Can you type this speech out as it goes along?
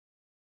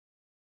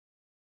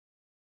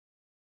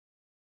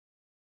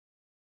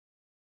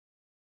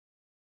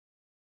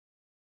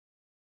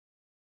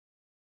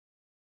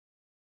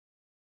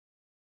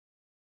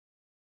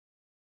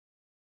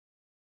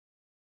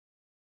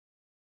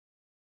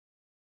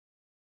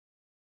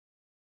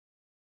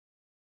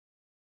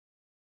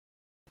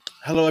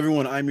Hello,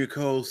 everyone. I'm your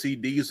co-host C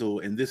Diesel,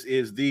 and this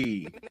is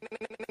the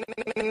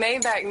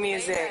Maybach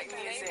music.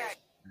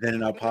 Then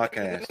and Our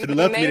podcast. To the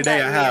left of me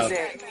today, I Maybach have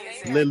music.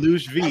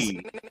 Lelouch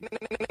V.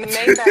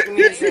 Maybach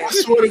music. I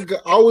swear to God,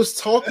 I was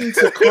talking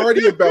to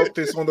Cardi about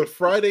this on the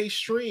Friday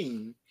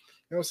stream.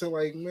 And I was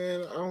like,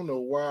 man, I don't know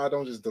why I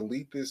don't just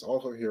delete this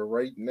off of here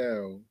right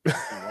now.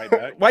 Right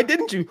back. Why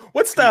didn't you?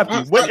 What stopped you?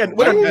 I What in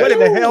don't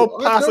the hell know.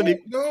 possibly?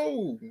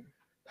 No. To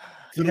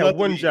You the left had of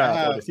one me, I job,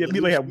 have Otis. You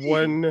literally had Lelouch V.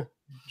 one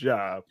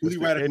job. To the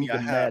right of me, I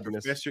the have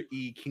madness. Professor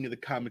E, King of the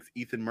Comics,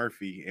 Ethan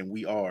Murphy, and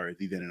we are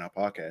the Then and Our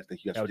podcast.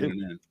 Thank you guys for dude.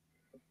 tuning in.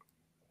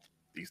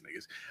 These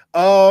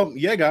niggas.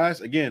 Yeah,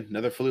 guys. Again,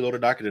 another fully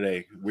loaded docket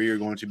today. We are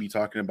going to be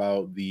talking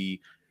about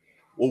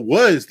what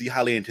was the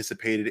highly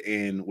anticipated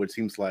and what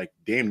seems like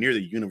damn near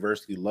the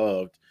universally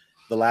loved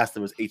The Last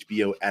of Us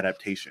HBO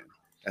adaptation.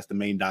 That's the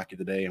main docket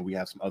today, and we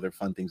have some other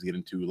fun things to get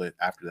into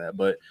after that.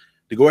 But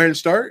to go ahead and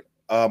start,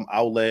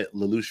 I'll let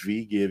Lelouch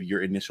V give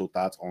your initial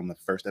thoughts on the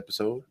first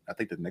episode. I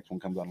think the next one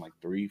comes out in like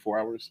 3-4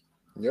 hours.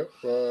 Yep,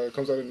 it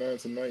comes out at 9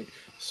 tonight.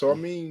 So I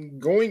mean,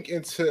 going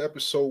into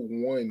episode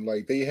 1,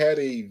 like they had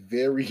a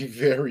very,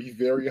 very,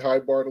 very high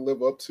bar to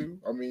live up to.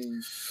 I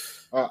mean,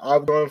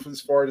 I've gone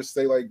as far to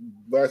say like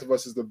Last of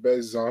Us is the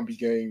best zombie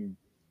game.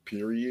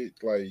 Period.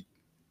 Like,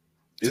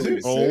 Is to it?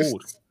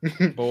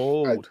 exist.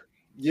 Bold.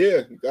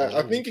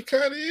 I think it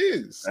kind of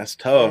is. That's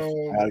tough.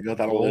 Um, I go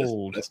down a list.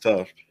 bold. That's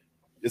tough.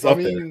 It's I up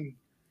there. mean,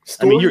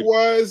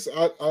 story-wise,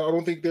 I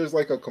don't think there's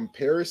like a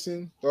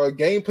comparison.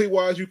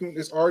 Gameplay-wise,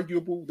 it's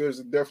arguable. There's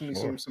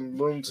definitely some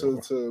room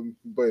to,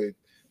 but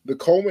the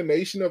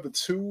culmination of the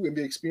two and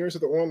the experience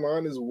of the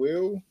online as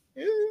well.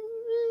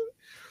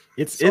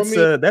 That's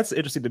an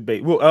interesting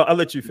debate. Well, I'll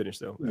let you finish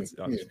though.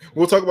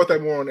 We'll talk about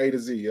that more on A to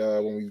Z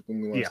when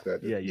we launch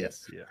that.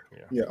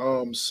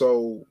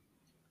 So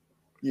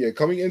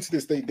coming into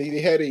this, they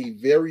had a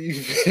very,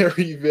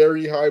 very,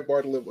 very high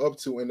bar to live up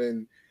to, and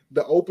then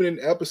the opening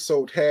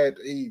episode had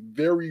a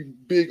very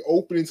big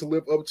opening to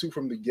live up to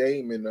from the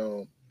game,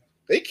 and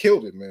they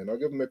killed it, man. I'll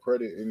give them the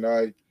credit, and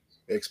I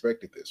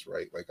expected this,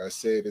 right? Like I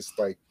said, it's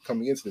like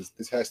coming into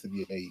this has to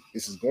be an 8.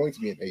 This is going to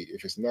be an 8.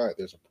 If it's not,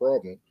 there's a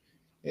problem.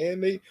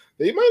 And they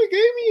might have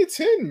gave me a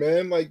 10,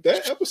 man. Like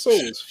that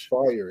episode was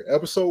fire.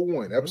 Episode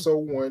 1.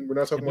 We're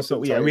not talking about episode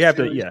 1. But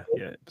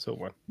episode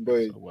 1.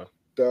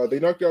 They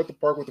knocked it out the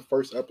park with the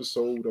first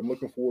episode. I'm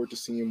looking forward to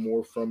seeing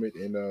more from it,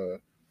 and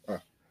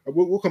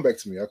we'll come back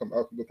to me. We'll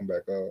come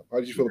back. How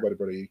did you feel about it,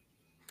 buddy?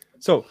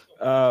 So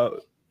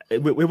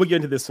we'll get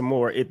into this some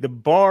more. The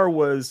bar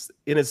was,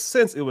 in a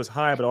sense, it was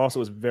high, but also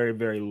was very,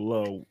 very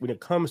low when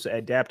it comes to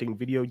adapting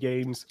video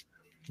games.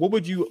 What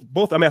would you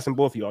both? I'm asking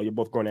both of y'all. You're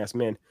both grown ass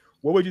men.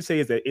 What would you say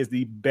is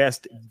the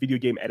best video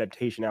game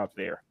adaptation out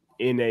there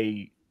in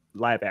a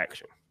live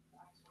action?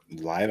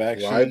 Live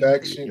action.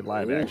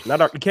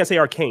 Not you can't say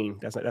Arcane.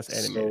 That's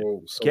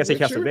animated. So Can't say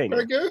Witcher,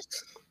 Castlevania. I guess.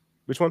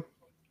 Which one?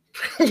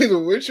 Probably The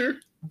Witcher.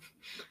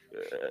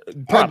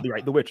 Probably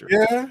right. The Witcher.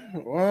 Yeah.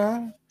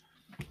 Well,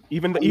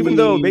 Even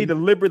though they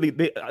deliberately,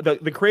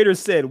 the creators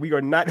said we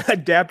are not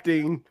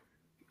adapting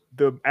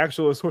the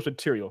actual source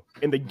material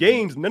in the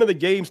games. None of the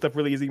game stuff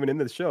really is even in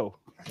the show.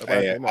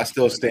 Hey, I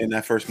still stay in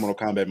that first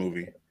Mortal Kombat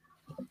movie.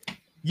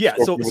 Yeah,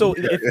 so let's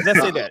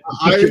say that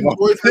I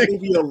enjoyed that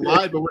movie a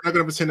lot, but we're not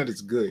gonna pretend that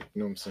it's good.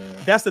 You know what I'm saying?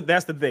 That's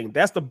the thing.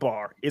 That's the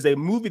bar. Is a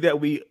movie that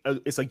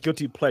it's a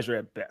guilty pleasure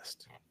at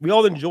best. We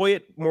all enjoy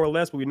it more or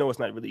less, but we know it's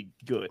not really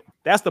good.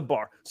 That's the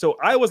bar. So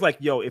I was like,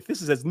 yo, if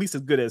this is at least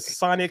as good as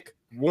Sonic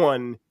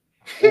 1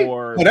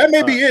 or Well, that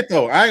may be it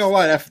though. I ain't gonna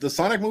lie. After the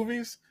Sonic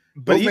movies,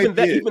 but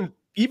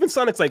even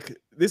Sonic's like,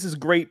 this is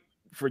great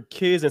for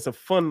kids. And it's a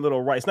fun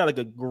little ride. It's not like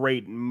a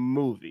great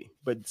movie,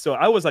 but so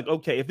I was like,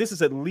 okay, if this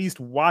is at least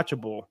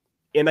watchable,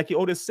 and like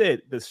Otis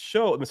said,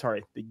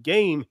 the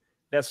game,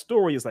 that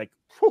story is like,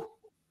 whew,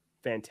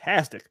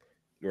 fantastic.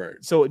 right?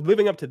 So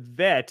living up to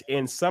that,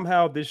 and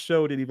somehow this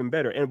show did even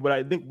better. And what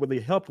I think really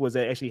helped was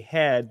that it actually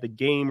had the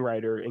game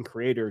writer and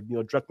creator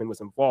Neil Druckmann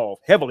was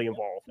heavily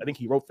involved. I think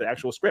he wrote the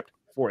actual script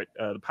for it,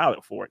 the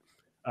pilot for it.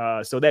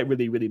 So that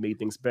really, really made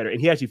things better.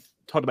 And he actually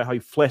talked about how he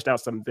fleshed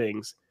out some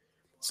things.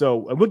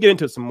 So we'll get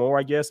into it some more,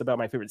 I guess, about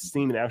my favorite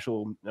scene in the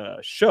actual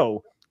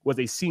show was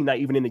a scene not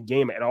even in the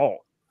game at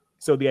all.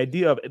 So the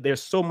idea of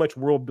there's so much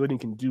world building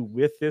can do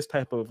with this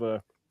type of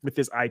with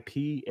this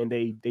IP, and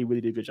they really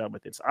did a good job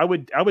with it. So I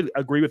would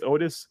agree with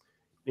Otis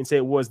and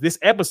say this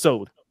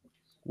episode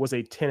was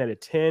a 10 out of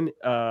 10,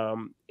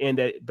 and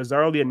that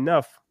bizarrely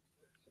enough,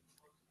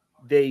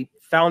 they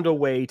found a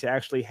way to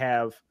actually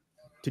have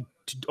to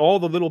all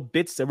the little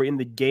bits that were in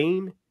the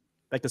game.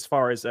 Like as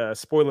far as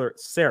spoiler,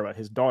 Sarah,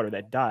 his daughter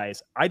that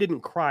dies, I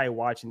didn't cry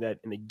watching that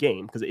in the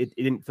game because it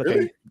didn't feel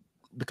Really?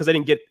 because I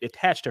didn't get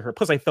attached to her.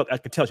 Plus, I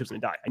could tell she was going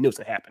to die. I knew it was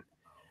going to happen.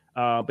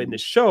 But in the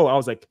show, I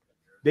was like,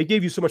 they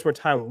gave you so much more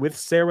time with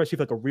Sarah. She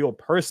felt like a real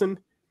person.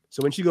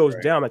 So when she goes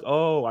down, I'm like,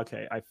 oh,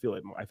 okay, I feel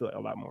it more. I feel it a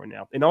lot more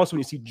now. And also when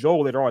you see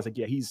Joel later on, it's like,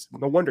 yeah, he's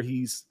no wonder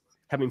he's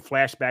having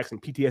flashbacks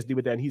and PTSD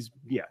with that. And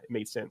it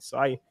made sense.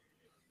 So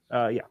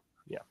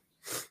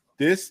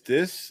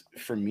This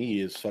for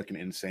me is fucking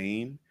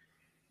insane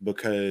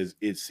because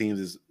it seems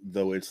as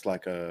though it's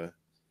like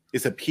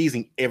it's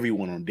appeasing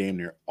everyone on damn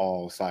near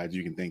all sides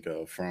you can think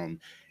of, from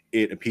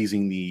it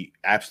appeasing the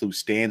absolute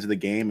stands of the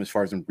game as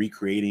far as them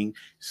recreating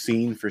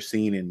scene for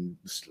scene and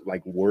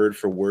like word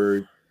for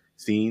word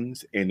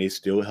scenes, and they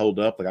still held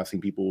up. Like I've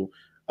seen people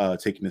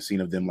taking the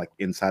scene of them like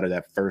inside of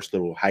that first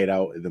little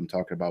hideout and them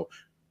talking about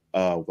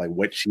like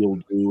what she'll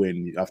do,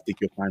 and I think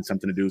you'll find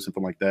something to do,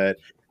 something like that.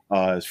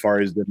 As far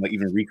as them like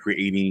even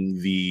recreating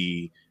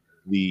the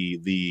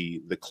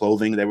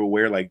clothing they would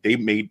wear, like they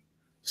made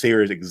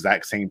Sarah's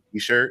exact same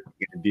t-shirt.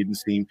 It didn't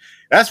seem,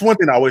 that's one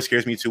thing that always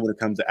scares me too when it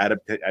comes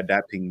to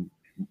adapting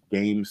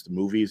games to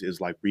movies, is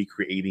like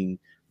recreating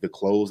the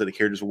clothes that the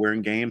characters are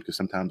wearing games, because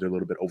sometimes they're a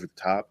little bit over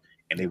the top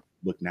and they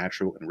look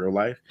natural in real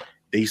life.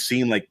 They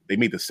seem like they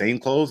made the same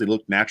clothes, they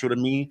look natural to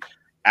me.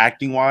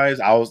 Acting wise,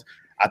 I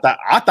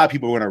thought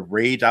people were gonna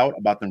rage out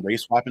about them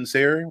race swapping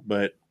Sarah,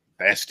 but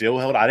that still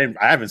held. I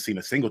haven't seen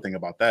a single thing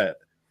about that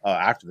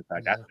after the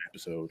fact, after the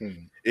episode.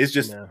 It's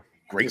just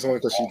great. It's only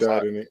because she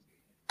died in it.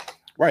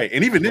 Right,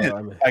 and even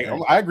then,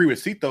 I agree with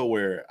Cito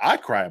where I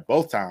cried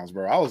both times,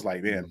 bro. I was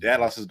like, man, dad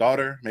lost his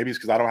daughter. Maybe it's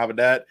because I don't have a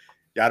dad.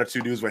 The other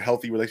two dudes with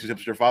healthy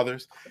relationships with your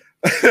fathers.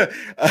 Right.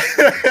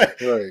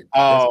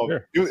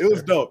 It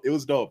was dope. It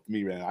was dope to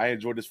me, man. I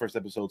enjoyed this first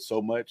episode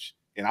so much,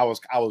 and I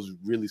was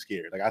really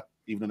scared. Like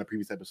even in the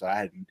previous episode,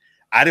 I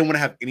didn't want to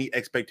have any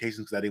expectations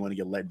because I didn't want to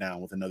get let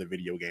down with another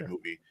video game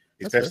movie,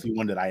 especially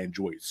one that I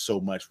enjoyed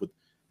so much with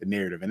the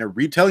narrative. And they're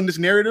retelling this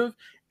narrative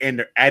and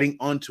they're adding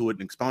onto it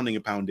and expounding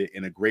upon it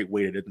in a great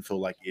way that doesn't feel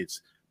like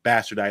it's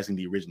bastardizing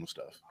the original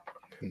stuff.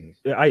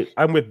 Yeah,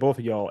 I'm with both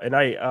of y'all, and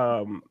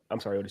I'm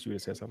sorry, Otis, you would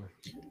have said something.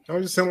 I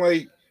was just saying,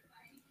 like,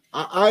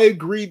 I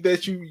agree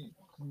that you,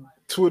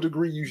 to a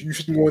degree, you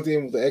shouldn't go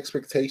in with the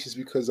expectations,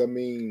 because I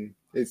mean,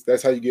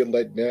 that's how you get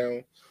let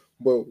down.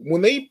 But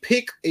when they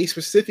pick a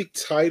specific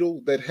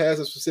title that has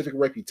a specific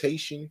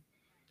reputation,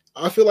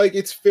 I feel like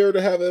it's fair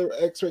to have an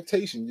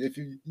expectation. If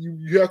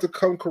you have to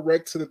come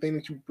correct to the thing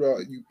that you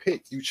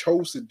picked, you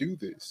chose to do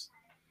this.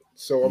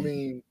 So I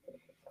mean,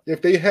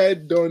 if they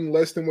had done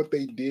less than what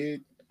they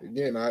did,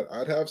 again,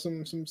 I'd have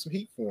some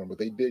heat for them, but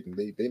they didn't.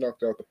 They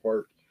knocked out the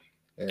park,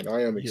 and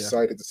I am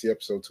excited to see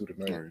episode 2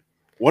 tonight. Right.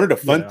 One of the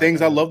fun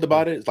things I loved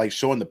about it is like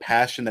showing the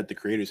passion that the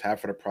creators have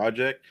for the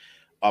project.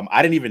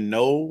 I didn't even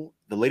know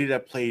the lady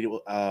that played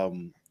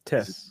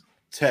Tess.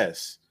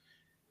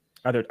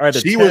 Either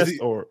she Tess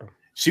or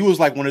she was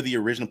like one of the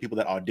original people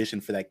that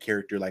auditioned for that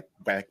character, like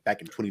back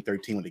in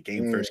 2013 when the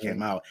game first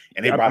came out,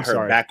 and they brought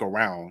her back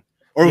around.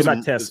 Or was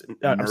not Tess?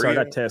 I'm sorry,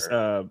 not Tess.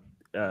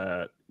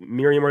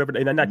 Miriam or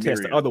whatever. Not Tess.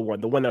 The other one,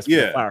 the one that's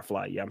the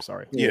Firefly. Yeah, I'm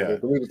sorry. Yeah, I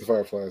believe it's the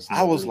Fireflies.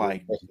 I was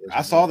like,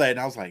 I saw that and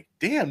I was like,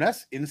 damn,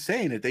 that's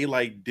insane that they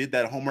like did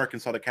that homework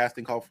and saw the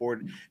casting call for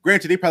it.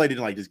 Granted, they probably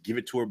didn't like just give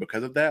it to her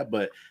because of that,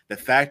 but the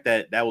fact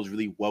that was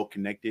really well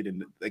connected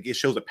and like it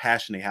shows a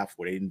passion they have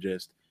for it. They didn't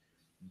just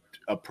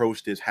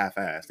approach this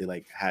half-assed. They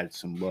like had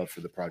some love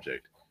for the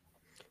project.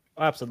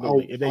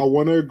 Absolutely. I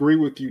want to agree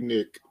with you,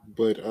 Nick,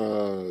 but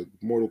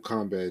Mortal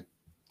Kombat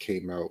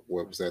came out.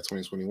 What was that?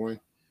 2021.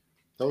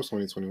 That was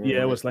 2021. Yeah,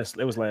 right? it was last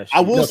year. I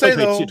will say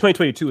though,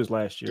 2022 was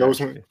last year. That was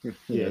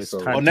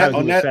on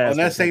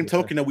that same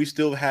token that we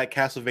still had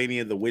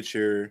Castlevania, The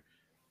Witcher,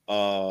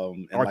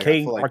 and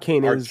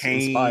Arcane is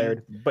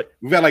inspired, but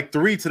we've got like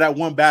 3 to that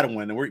one battle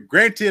one. And we're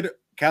granted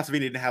Castlevania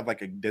didn't have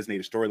like a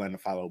designated storyline to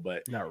follow,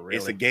 but not really.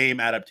 It's a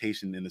game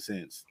adaptation in a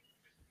sense.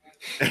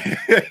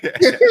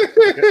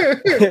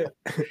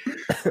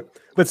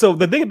 But so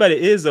the thing about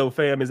it is though,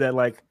 fam, is that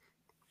like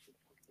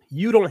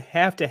you don't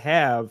have to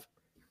have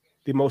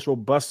the most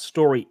robust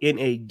story in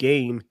a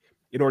game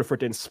in order for it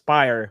to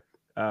inspire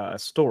a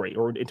story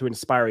or to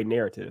inspire a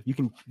narrative. You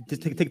can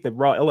just take the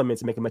raw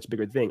elements and make a much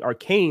bigger thing.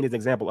 Arcane is an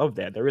example of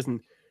that. There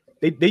isn't.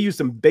 They use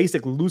some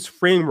basic loose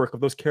framework of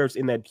those characters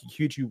in that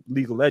huge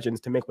League of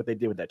Legends to make what they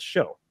did with that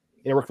show,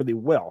 and it worked really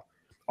well.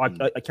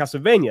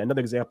 Castlevania,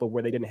 another example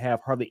where they didn't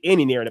have hardly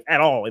any narrative at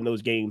all in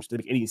those games to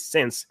make any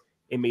sense.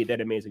 It made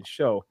that amazing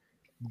show.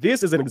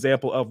 This is an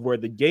example of where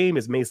the game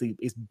is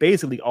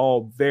basically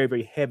all very,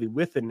 very heavy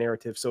with the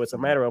narrative. So it's a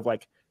matter of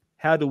like,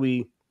 how do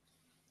we,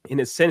 in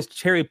a sense,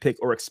 cherry pick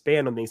or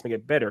expand on things to make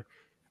it better?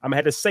 I'm gonna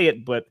have to say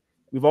it, but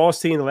we've all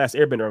seen The Last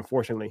Airbender,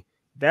 unfortunately.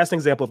 That's an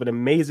example of an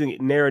amazing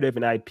narrative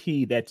and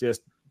IP that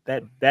just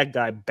that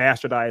guy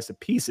bastardized to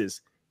pieces.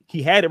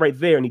 He had it right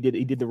there, and he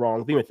did the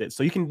wrong thing with it.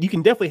 So you can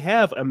definitely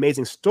have an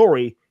amazing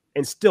story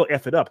and still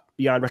F it up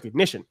beyond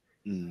recognition.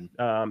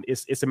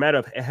 It's a matter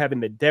of having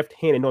the deft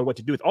hand and knowing what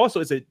to do with.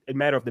 Also, it's a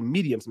matter of the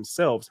mediums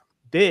themselves.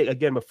 They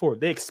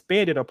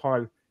expanded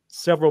upon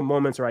several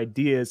moments or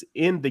ideas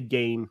in the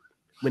game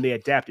when they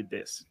adapted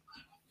this.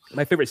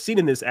 My favorite scene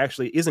in this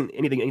actually isn't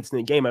anything in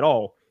the game at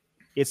all.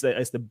 It's the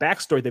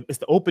backstory. It's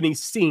the opening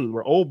scene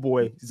where old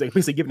boy is like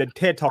basically giving a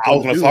TED talk. I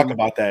was going to talk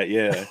about that.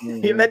 Yeah,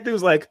 and that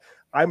dude's like,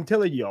 I'm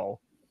telling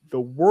y'all,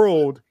 the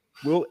world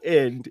will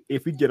end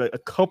if we get a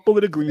couple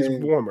of degrees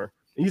warmer.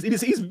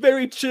 He's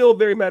very chill,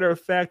 very matter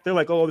of fact. They're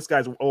like, oh, this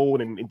guy's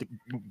old and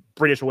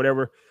British or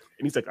whatever.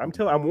 And he's like,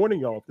 I'm warning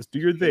y'all, just do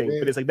your thing. then-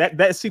 But it's like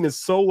that scene is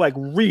so like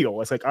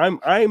real. It's like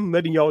I'm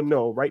letting y'all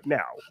know right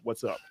now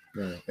what's up.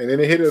 Right. And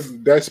then it hit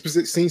that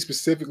scene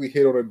specifically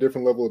hit on a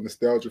different level of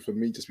nostalgia for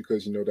me, just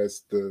because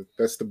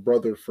that's the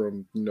brother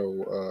from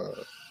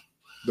the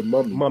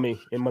Mummy.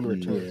 And Mummy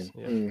Returns.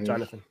 Yeah. Mhm.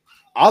 Jonathan.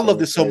 I love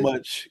this so Okay.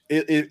 much.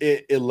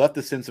 It left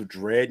a sense of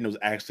dread, and it was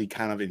actually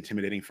kind of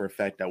intimidating for a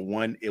fact that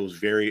one, it was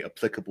very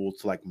applicable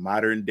to like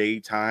modern day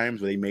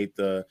times where they made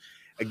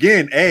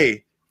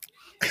hey,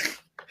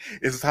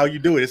 this is how you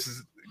do it. This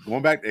is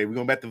going back. Hey, we're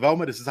going back to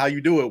Velma. This is how you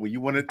do it when you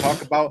want to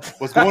talk about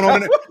what's going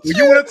on. When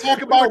you want to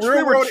talk about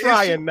real world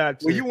issues, not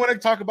to. when you want to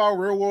talk about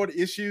real world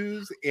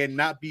issues and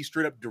not be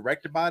straight up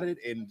direct about it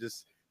and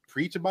just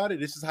preach about it.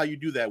 This is how you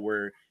do that.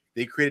 Where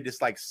they created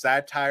this like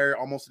satire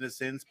almost in a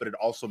sense, but it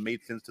also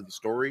made sense to the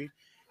story.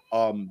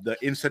 The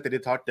insect that they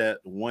talked that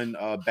one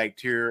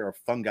bacteria or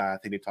fungi, I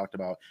think they talked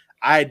about.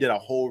 I did a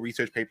whole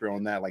research paper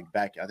on that, like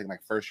back, I think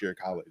like first year of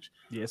college.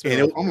 Yeah,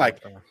 I'm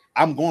like,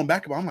 I'm going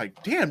back about. I'm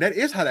like, damn, that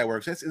is how that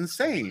works. That's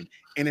insane,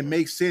 and it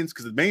makes sense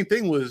because the main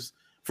thing was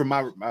from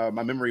my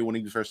memory when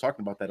he was first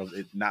talking about that of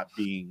it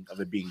being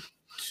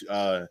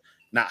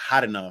not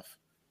hot enough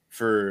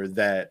for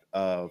that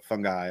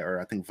fungi, or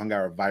I think fungi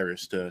or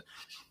virus to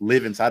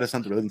live inside of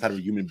something, or live inside of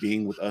a human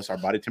being with us, our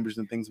body temperatures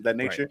and things of that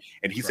nature. Right.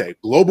 And he said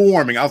global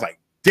warming. I was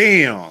like,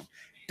 damn,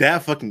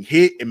 that fucking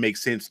hit. It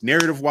makes sense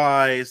narrative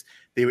wise.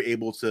 They were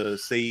able to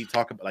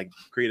talk about, like,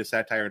 create a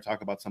satire and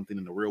talk about something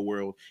in the real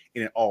world,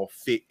 and it all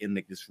fit in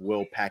like this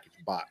well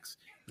packaged box.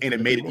 And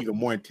it made it even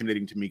more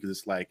intimidating to me because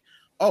it's like,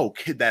 oh,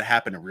 could that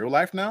happen in real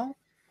life now?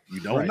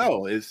 You don't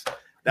know.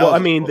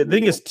 The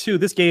thing is, too,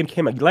 this game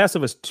came out. Last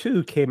of Us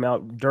 2 came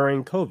out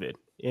during COVID,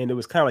 and it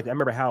was kind of like, I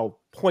remember how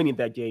poignant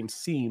that game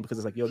seemed because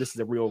it's like, yo, this is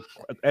a real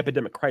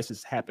epidemic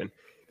crisis happened.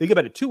 Think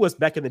about it, too, was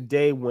back in the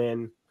day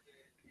when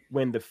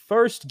the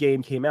first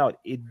game came out,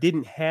 it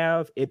didn't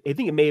have it. I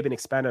think it may have been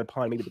expanded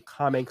upon maybe the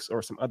comics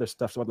or some other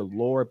stuff, some other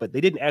lore, but they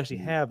didn't actually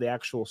have the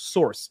actual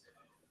source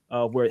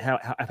of how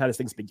this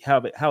thing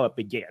how it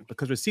began,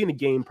 because we're seeing the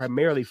game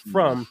primarily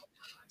from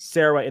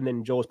Sarah and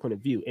then Joel's point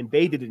of view, and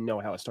they didn't know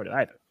how it started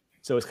either.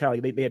 So it's kind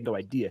of like they had no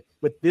idea.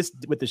 What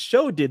the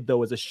show did,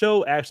 though, is the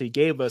show actually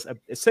gave us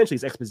essentially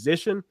its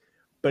exposition,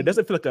 but it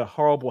doesn't feel like a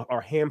horrible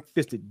or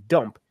ham-fisted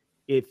dump.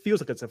 It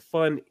feels like it's a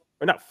fun,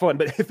 or not fun,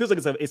 but it feels like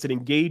it's an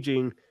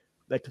engaging,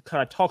 like,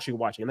 kind of talk show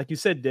watching. And like you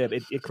said, Deb,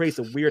 it creates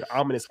a weird,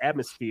 ominous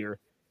atmosphere,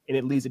 and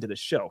it leads into the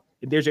show.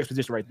 And there's your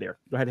exposition right there.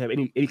 You don't have to have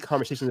any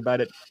conversations about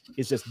it.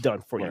 It's just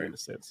done for you in a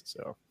sense.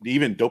 So the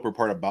even doper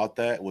part about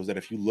that was that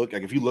if you look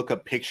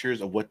up pictures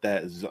of what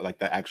that is, like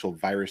the actual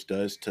virus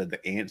does to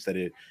the ants that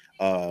it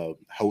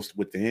hosts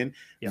within,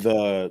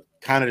 the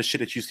kind of the shit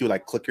that you see with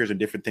like clickers and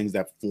different things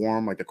that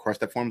form, like the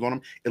crust that forms on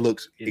them, it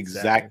looks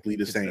exactly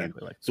the same.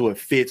 So it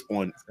fits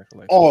on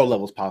all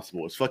levels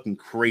possible. It's fucking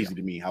crazy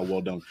to me how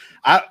well done.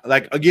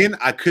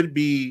 I could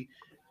be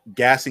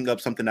gassing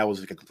up something that was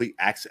like a complete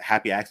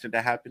happy accident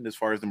that happened as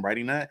far as them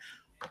writing that,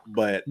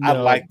 but I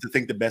like to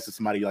think the best of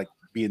somebody like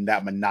being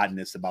that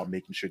monotonous about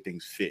making sure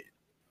things fit.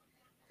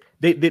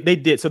 They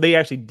did. So they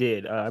actually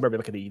did. I remember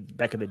back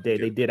in the day,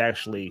 they did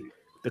actually.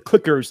 The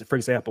clickers, for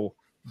example,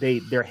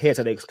 their heads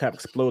had kind of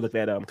explode like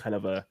that kind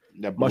of a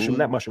mushroom,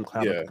 not mushroom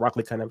cloud, but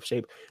broccoli kind of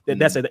shape. When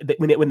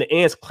the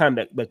ants climb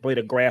that blade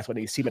of grass, when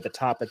you see them at the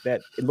top like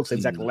that, it looks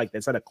exactly like that.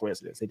 It's not a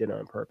coincidence. They did it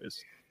on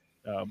purpose.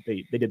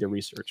 They did the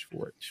research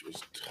for it.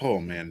 Oh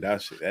man,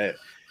 that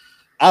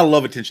I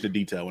love attention to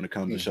detail when it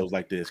comes to shows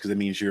like this, because it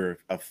means you're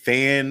a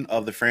fan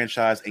of the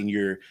franchise and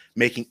you're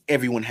making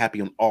everyone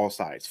happy on all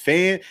sides.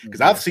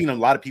 Because I've seen a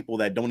lot of people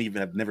that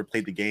have never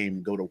played the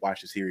game go to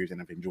watch the series and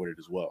have enjoyed it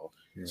as well.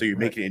 So you're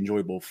making it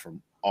enjoyable from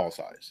all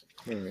sides.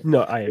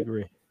 No, I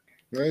agree.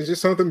 It's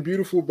just something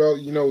beautiful about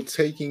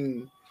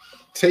taking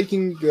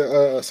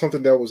the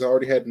something that was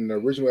already had an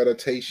original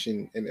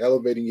adaptation and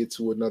elevating it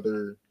to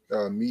another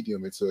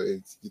medium. It's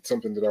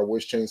something that I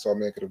wish Chainsaw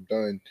Man could have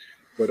done.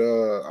 But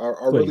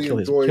I really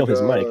enjoyed. Kill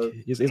his mic.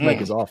 His mic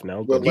is off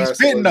now. But he's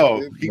spitting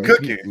though. He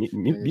cooking.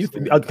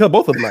 I'll kill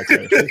both of them mics.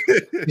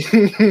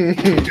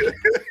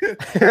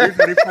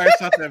 Everybody probably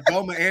shot that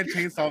Velma and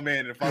Chainsaw Man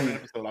in the final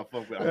episode. I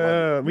fuck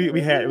with.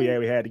 We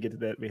had to get to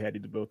that. We had to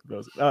do both of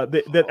those.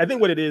 I think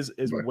what it is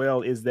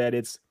well is that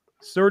it's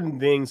certain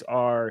things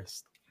are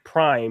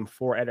prime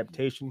for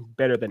adaptation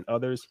better than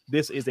others.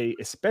 This is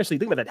especially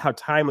think about that, how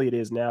timely it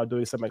is now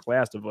doing something like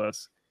Last of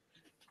Us.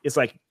 It's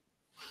like.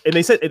 And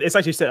they said it's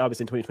actually set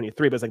obviously in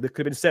 2023, but it's like it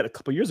could have been set a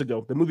couple years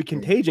ago. The movie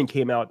Contagion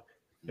came out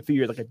a few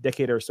years, like a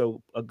decade or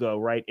so ago,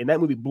 right? And that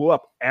movie blew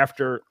up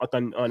after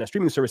on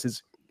streaming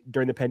services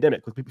during the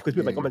pandemic because people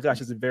were like, oh my gosh,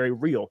 this is very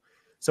real.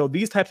 So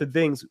these types of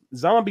things,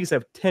 zombies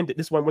have tended.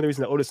 This is one of the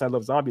reasons that Otis and I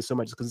love zombies so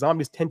much, is because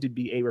zombies tend to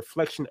be a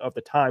reflection of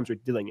the times we're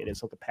dealing in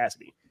some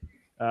capacity.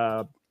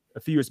 A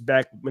few years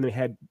back when they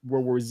had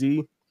World War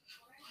Z,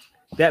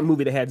 that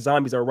movie that had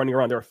zombies that were running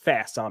around, they were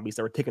fast zombies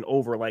that were taking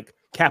over like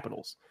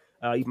capitals.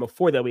 Even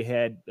before that, we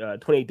had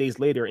 28 Days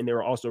Later, and there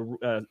were also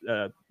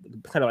kind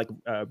of like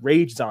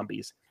rage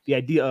zombies. The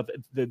idea of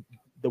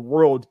the the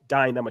world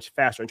dying that much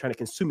faster and trying to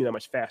consume you that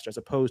much faster, as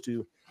opposed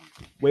to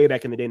way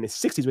back in the day in the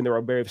 60s when they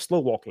were very slow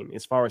walking,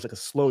 as far as like a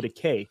slow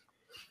decay.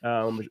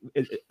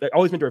 They're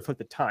always meant to reflect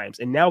the times.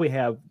 And now we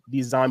have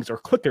these zombies or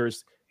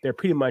clickers. They're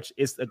pretty much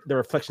the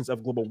reflections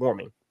of global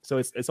warming. So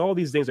it's all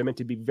these things are meant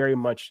to be very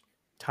much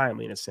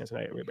timely in a sense, and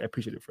I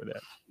appreciate it for that.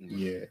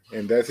 Yeah,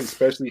 and that's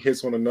especially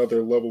hits on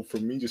another level for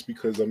me, just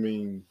because I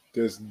mean,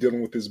 just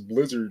dealing with this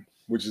blizzard,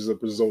 which is a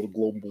result of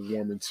global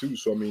warming too.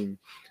 So I mean,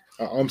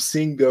 I'm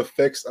seeing the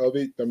effects of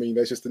it. I mean,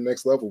 that's just the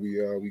next level.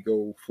 We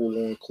go full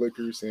on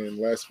clickers, and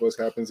Last of Us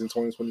happens in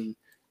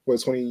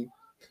 2020.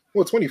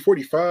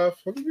 2045.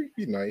 Would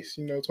be nice,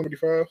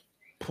 2045.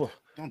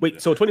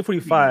 Wait, so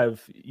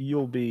 2045,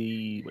 you'll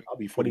be I'll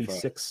be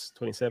 26,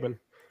 27.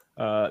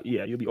 Yeah,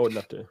 you'll be old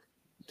enough to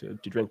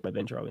drink by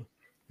then, Charlie.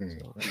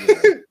 So,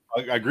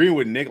 I agree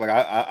with Nick. Like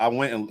I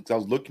went and I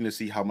was looking to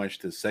see how much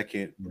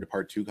the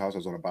part 2 cost. I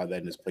was going to buy that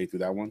and just play through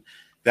that one.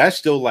 That's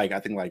still like, I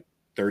think like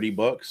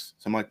 $30,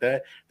 something like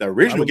that. The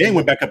original game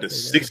went back up to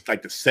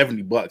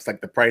 $70,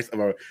 like the price of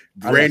a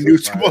brand new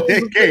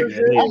AAA game.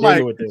 I'm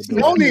like,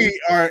 Sony,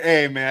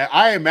 hey man,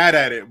 I ain't mad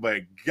at it,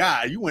 but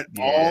God, you went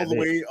all the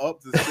way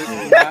up to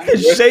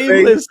 $69.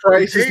 Shameless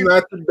price is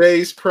not the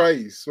base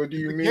price. What do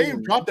you mean? The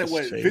game dropped at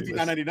what,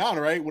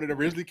 $59.99, right? When it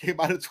originally came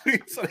out of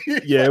 20.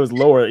 Yeah, it was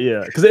lower.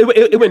 Yeah, because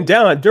it went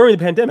down during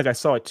the pandemic. I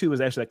saw it too. It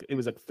was actually like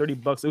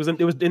 $30.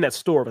 It was in that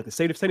store, like the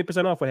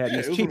 70% off. I had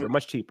it was cheaper,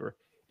 much cheaper.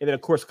 And then,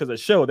 of course, because of the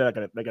show, they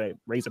gotta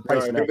raise the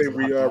price. I think they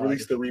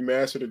released the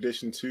remastered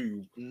edition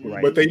too,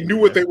 right. But they knew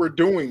what they were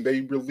doing.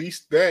 They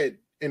released that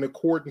in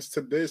accordance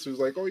to this. It was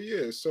like, oh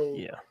yeah, so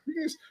yeah,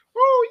 you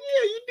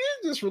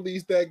did just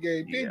release that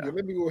game, didn't you?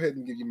 Let me go ahead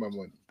and give you my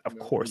money. Of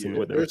course,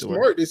 they're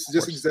smart. It's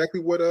just exactly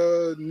what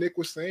Nick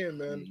was saying,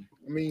 man.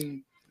 I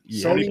mean,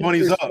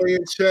 Sony is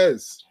playing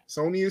chess.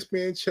 Sony is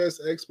playing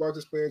chess. Xbox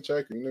is playing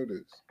checkers. You know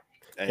this.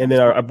 And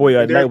then our boy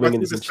Nightwing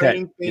in the chat.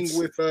 Same thing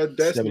with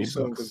Destiny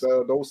soon, because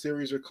those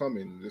series are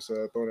coming. Just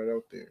throwing it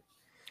out there.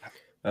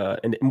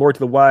 And more to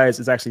the wise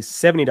is actually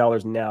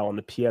 $70 now on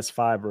the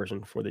PS5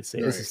 version for the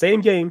same. Right. It's the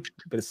same game,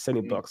 but it's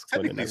 $70.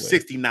 Technically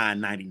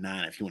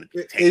 $69.99 if you want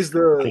to. Is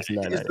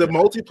the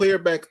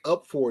multiplayer back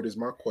up for it? Is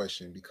my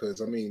question,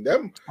 because I mean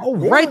that. Oh,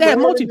 right, that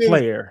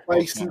multiplayer.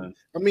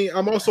 I mean,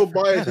 I'm also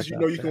biased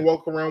because you can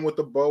walk around with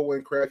a bow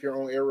and craft your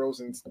own arrows,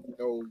 and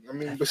I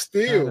mean, but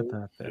still,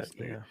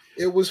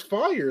 it was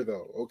fire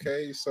though.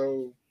 Okay,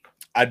 so.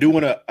 I do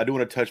want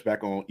to touch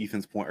back on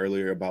Ethan's point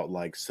earlier about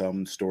like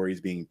some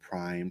stories being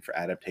primed for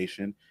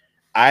adaptation.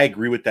 I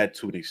agree with that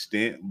to an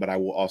extent, but I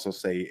will also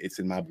say it's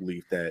in my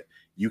belief that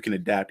you can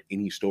adapt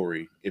any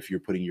story if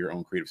you're putting your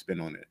own creative spin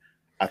on it.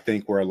 I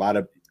think where a lot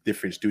of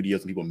different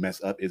studios and people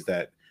mess up is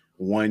that,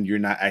 one, you're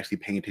not actually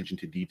paying attention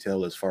to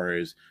detail as far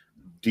as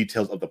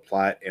details of the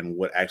plot and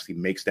what actually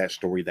makes that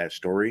story that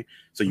story.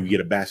 So you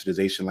get a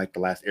bastardization like The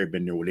Last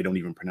Airbender, where they don't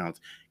even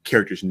pronounce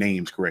characters'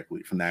 names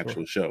correctly from the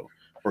actual show,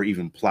 or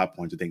even plot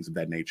points or things of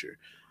that nature.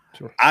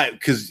 Sure.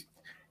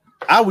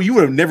 You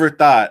would have never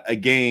thought a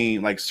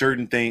game like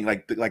certain thing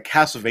like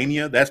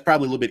Castlevania, that's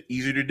probably a little bit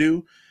easier to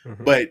do,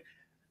 but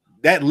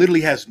that literally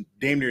has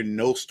damn near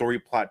no story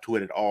plot to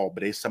it at all.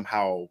 But they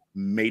somehow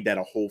made that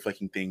a whole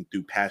fucking thing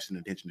through passion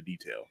and attention to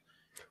detail.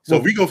 So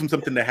if we go from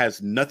something that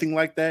has nothing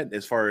like that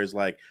as far as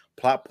like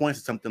plot points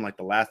to something like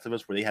The Last of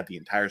Us, where they have the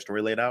entire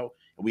story laid out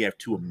and we have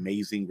two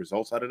amazing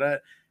results out of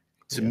that,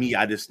 to me,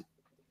 you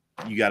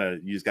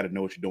just gotta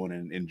know what you're doing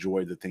and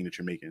enjoy the thing that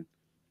you're making.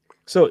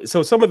 So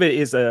some of it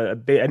is I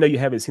know you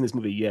haven't seen this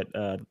movie yet,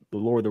 the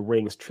Lord of the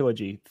Rings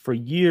trilogy. For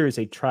years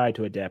they tried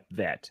to adapt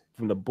that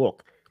from the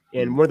book,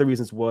 and one of the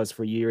reasons was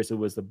for years it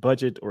was the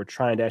budget, or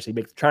trying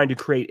to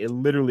create a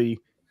literally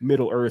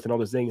Middle Earth and all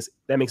those things.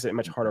 That makes it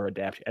much harder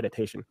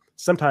adaptation.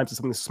 Sometimes it's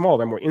something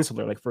smaller, more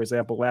insular, like for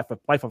example,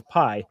 Life of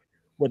Pi,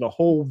 where the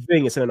whole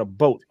thing is set in a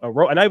boat,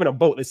 not even a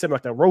boat, it's set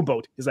like a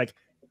rowboat. It's like,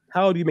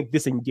 how do you make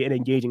this an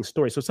engaging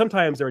story? So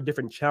sometimes there are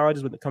different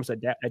challenges when it comes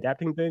to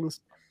adapting things.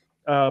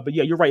 But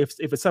yeah, you're right.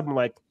 If it's something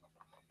like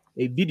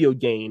a video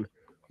game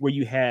where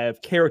you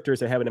have characters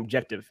that have an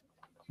objective,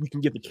 you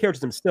can give the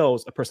characters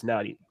themselves a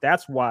personality.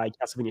 That's why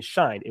Castlevania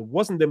shined. It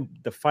wasn't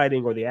the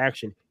fighting or the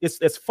action.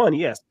 It's fun,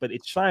 yes, but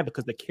it shined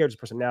because the characters'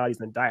 personalities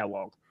and the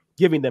dialogue,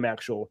 giving them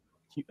actual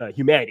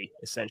humanity,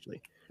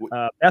 essentially.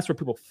 That's where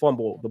people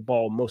fumble the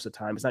ball most of the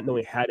time. It's not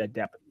knowing how to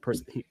adapt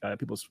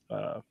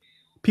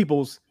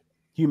people's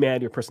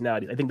humanity or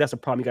personality. I think that's the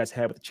problem you guys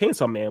had with the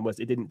Chainsaw Man, was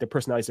the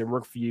personalities didn't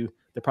work for you.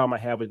 The problem I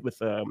have with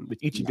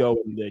Ichigo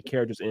and the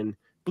characters in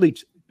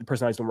Bleach, the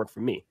personalities don't work for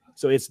me.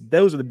 So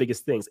those are the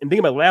biggest things. And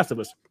thinking about Last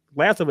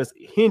of Us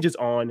hinges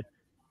on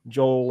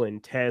Joel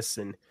and Tess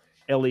and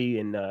Ellie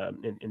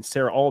and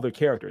Sarah, all their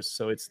characters.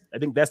 So I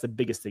think that's the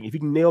biggest thing. If you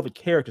can nail the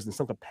characters in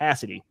some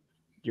capacity,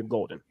 you're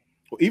golden.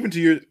 Well, even to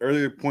your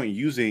earlier point,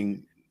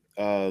 using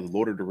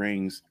Lord of the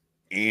Rings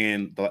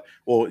and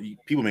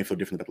people may feel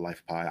different about the Life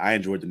of Pi. I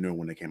enjoyed the newer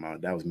one that came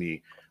out. That was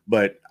me.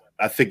 But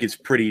I think it's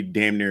pretty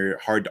damn near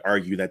hard to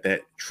argue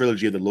that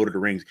trilogy of the Lord of the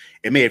Rings,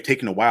 it may have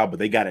taken a while, but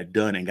they got it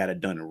done and got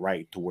it done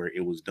right to where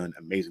it was done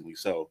amazingly.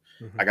 So,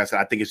 like I said,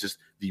 I think it's just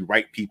the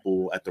right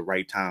people at the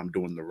right time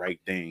doing the right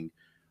thing.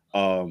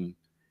 And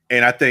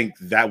I think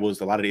that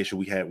was a lot of the issue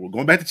we had. Well,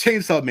 going back to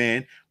Chainsaw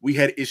Man, we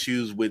had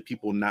issues with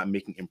people not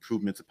making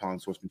improvements upon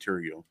source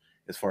material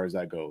as far as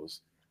that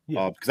goes.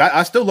 Because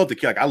I still love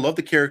I love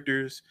the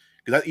characters.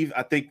 Because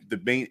I think the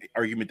main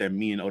argument that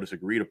me and Otis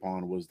agreed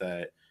upon was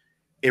that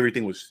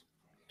everything was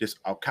just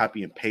a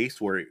copy and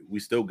paste, where we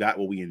still got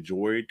what we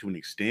enjoyed to an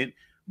extent,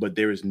 but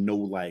there is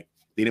no they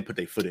didn't put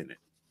their foot in it.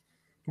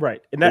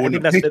 Right. And I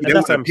think that's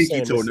what I'm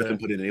saying. Nothing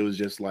put in it. It was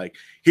just like,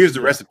 here's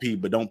the recipe,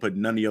 but don't put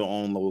none of your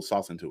own little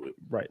sauce into it.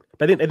 Right.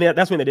 But I think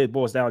that's when it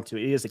boils down to.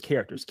 It is the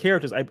characters.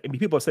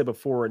 People have said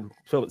before in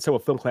several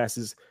film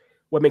classes,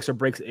 what makes or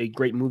breaks a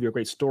great movie or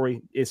great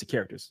story is the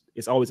characters.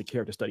 It's always a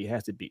character study. It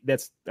has to be.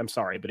 I'm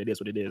sorry, but it is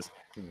what it is.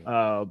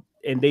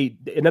 And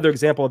another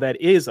example of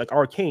that is like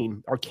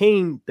Arcane.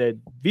 Arcane, the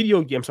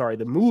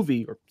the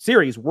movie or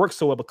series works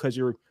so well because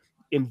you're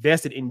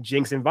invested in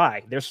Jinx and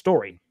Vi, their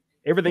story.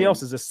 Everything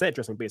else is just set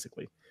dressing,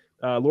 basically.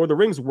 Lord of the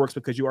Rings works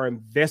because you are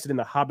invested in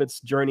the Hobbit's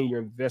journey.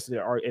 You're invested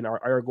in our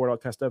Aragorn, all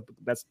that kind of stuff.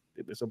 That's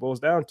what it boils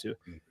down to.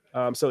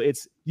 So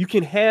you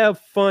can have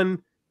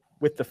fun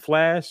with the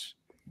Flash,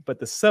 but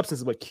the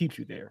substance is what keeps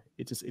you there.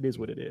 It is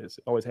what it is.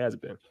 It always has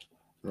been.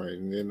 Right,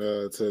 and then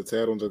to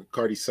add on the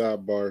Cardi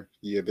sidebar,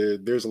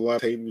 there's a lot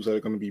of tables that are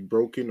going to be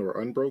broken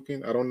or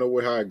unbroken. I don't know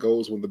how it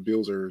goes when the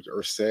Bills are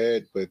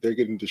sad, but they're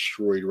getting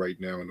destroyed right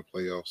now in the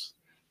playoffs.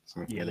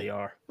 So, yeah, they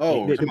are.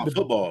 Oh, we're talking about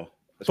football.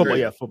 That's football,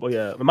 great. Football,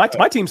 yeah.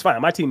 My team's fine.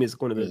 My team is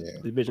going to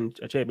the division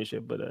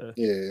championship, but I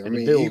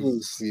mean, Bills,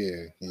 Eagles,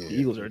 the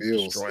Eagles are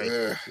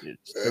destroying.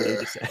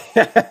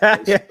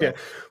 Yeah.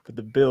 But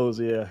the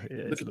Bills,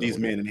 Look at these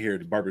men in here,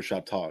 the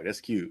barbershop talk.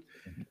 That's cute.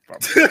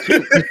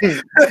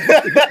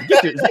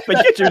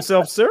 Forget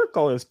yourself, sir.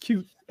 Call us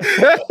cute.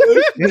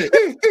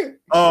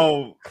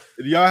 Oh,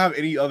 do y'all have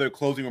any other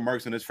closing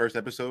remarks in this first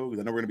episode? Because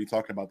I know we're going to be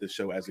talking about this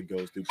show as it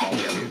goes through.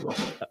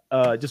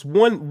 Just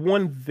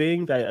one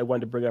thing that I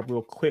wanted to bring up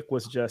real quick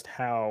was just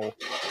how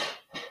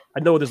I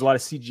know there's a lot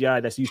of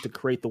CGI that's used to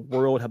create the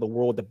world, how the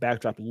world, the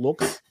backdrop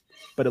looks,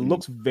 but it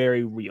looks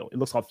very real. It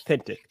looks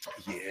authentic.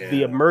 Yeah.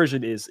 The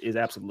immersion is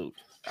absolute.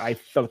 I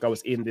felt like I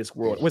was in this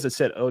world. What's it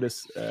said,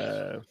 Otis?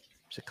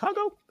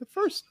 Chicago, the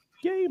first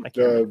game? I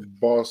can't remember.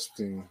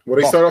 Boston. Well,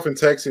 they start off in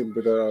Texas,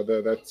 but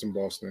that's in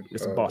Boston.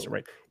 It's in Boston,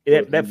 right?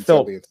 That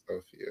felt.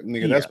 Stuff,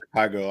 Nigga, that's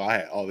Chicago. I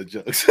had all the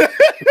jokes.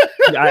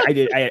 I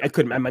did. I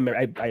couldn't. I remember.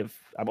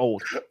 I'm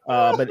old.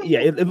 But yeah,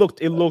 it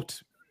looked.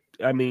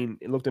 I mean,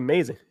 it looked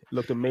amazing. It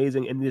looked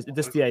amazing, and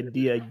just the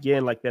idea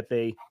again, like that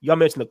y'all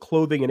mentioned the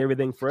clothing and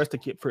everything for us to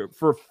get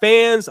for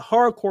fans,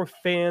 hardcore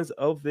fans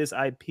of this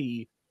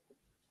IP,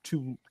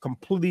 to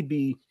completely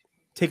be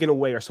taken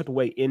away or swept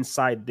away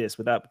inside this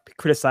without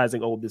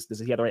criticizing. Oh, this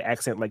he had the right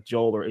accent like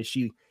Joel, or is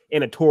she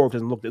Anna Torv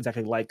doesn't look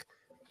exactly like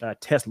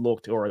Tess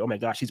looked, or oh my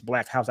gosh, she's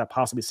black. How's that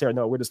possibly Sarah?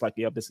 No, we're just like,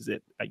 yep, this is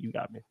it. You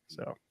got me.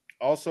 So.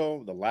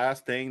 Also, the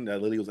last thing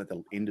that Lily was at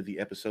the end of the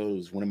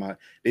episode was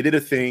they did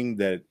a thing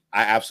that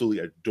I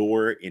absolutely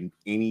adore in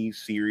any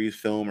series,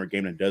 film, or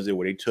game that does it,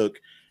 where they took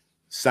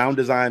sound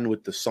design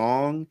with the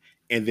song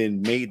and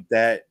then made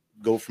that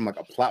go from like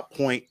a plot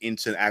point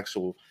into an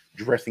actual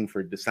dressing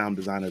for the sound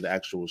design of the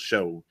actual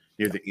show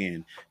near the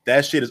end.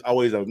 That shit is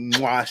always a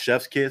mwah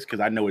chef's kiss, because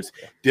I know it's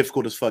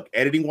difficult as fuck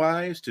editing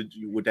wise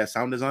with that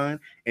sound design,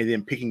 and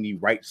then picking the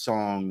right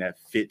song that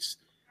fits,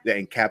 that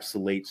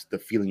encapsulates the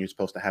feeling you're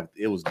supposed to have.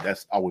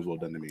 That's always well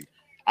done to me.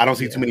 I don't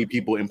see too many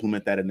people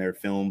implement that in their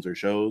films or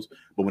shows,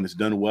 but when it's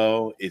done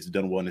well, it's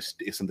done well, and it's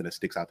something that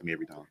sticks out to me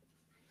every time.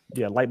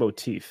 Yeah,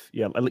 leitmotif.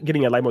 Yeah,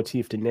 getting a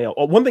leitmotif to nail.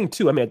 Oh, one thing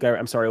too. I mean,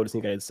 I'm sorry, I just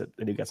think I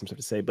got some stuff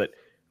to say, but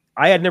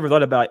I had never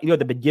thought about, at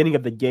the beginning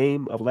of the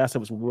game of Last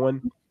of Us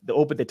 1,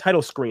 the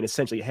title screen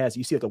essentially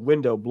you see like a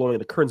window blowing,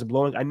 the curtains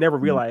blowing. I never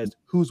realized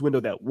whose window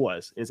that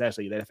was. It's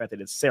actually the fact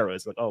that it's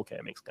Sarah's. Like, oh, okay,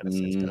 it makes kind of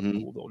sense. Kind of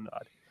cool little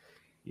nod.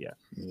 Yeah.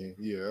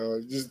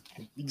 Just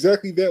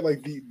exactly that.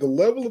 Like the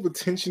level of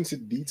attention to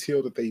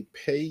detail that they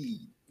paid.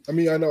 I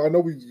mean, I know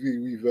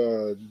we've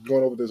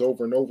gone over this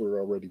over and over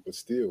already, but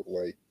still,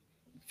 like,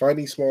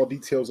 finding small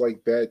details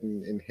like that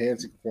and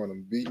enhancing upon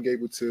them, being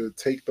able to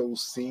take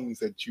those scenes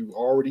that you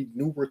already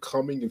knew were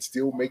coming and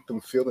still make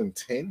them feel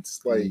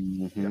intense, like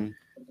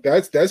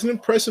that's an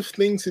impressive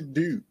thing to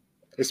do,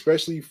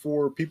 especially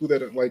for people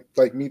that are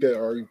like me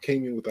that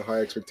came in with a high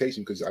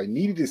expectation, because I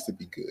needed this to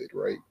be good,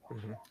 right?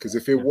 Because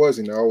if it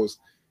wasn't,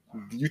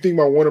 you think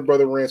my Warner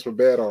Brother rants were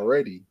bad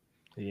already?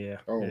 Yeah.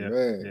 Oh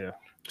man. Yeah.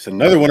 It's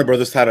another Warner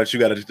Brothers title that you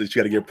got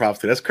to give props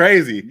to. That's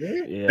crazy.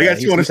 Yeah, they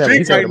got you on the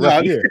street right now.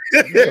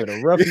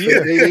 A rough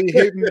year. They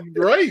hit me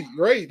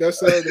right.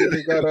 That's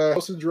they got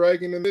House of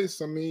Dragon in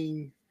this. I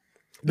mean,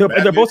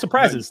 they're both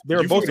surprises.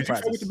 They're both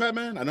surprises. With the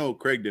Batman, I know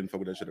Craig didn't fuck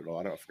with that shit at all.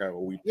 I forgot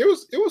what we. It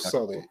was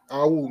solid.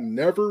 I will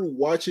never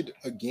watch it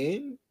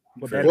again.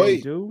 What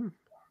Batman do?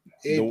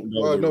 The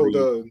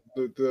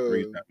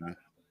Batman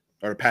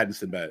or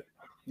Pattinson Bat.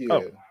 Yeah.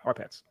 Our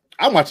Pats.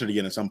 I'll watch it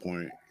again at some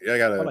point. I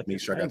gotta I like make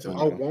it. sure I I got enjoy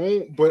time. I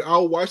won't, but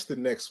I'll watch the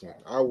next one.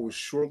 I will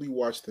surely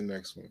watch the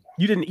next one.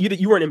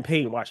 You weren't in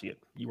pain watching it.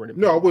 You weren't in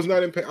pain. No, I was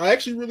not in pain. I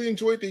actually really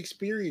enjoyed the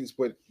experience,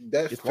 but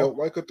that It's felt long.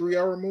 like a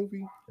 3-hour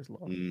movie. It's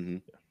long. Mm-hmm.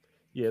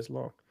 Yeah, it's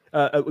long.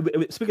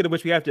 Speaking of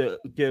which, we have to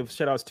give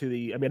shout outs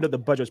to I know the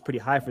budget was pretty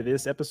high for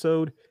this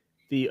episode.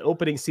 The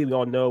opening scene we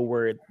all know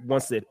where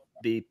once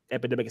the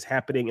epidemic is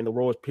happening and the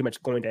world is pretty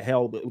much going to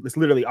hell, it's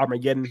literally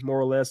Armageddon, more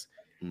or less.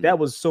 Mm-hmm. That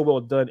was so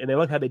well done. And I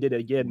like how they did it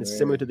again. It's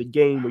similar to the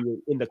game where you're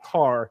in the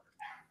car,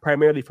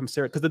 primarily from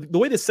Sarah. Because the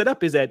way this set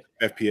up is that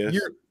FPS.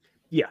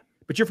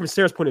 but you're from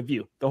Sarah's point of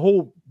view.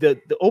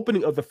 The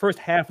opening of the first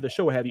half of the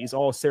show is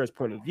all Sarah's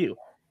point of view.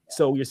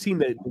 So you're seeing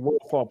the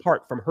world fall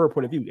apart from her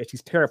point of view, and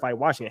she's terrified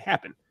watching it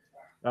happen.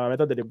 I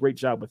thought they did a great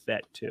job with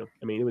that too.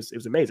 I mean, it was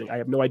amazing. I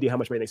have no idea how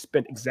much money they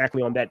spent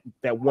exactly on that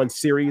one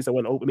series. It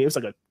was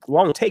like a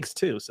long takes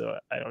too. So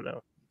I don't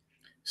know.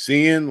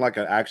 Seeing like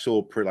an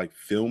actual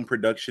film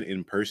production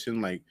in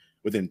person, like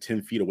within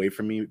 10 feet away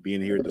from me,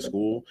 being here at the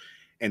school,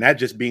 and that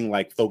just being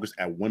like focused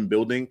at one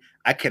building,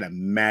 I can't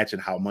imagine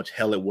how much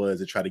hell it was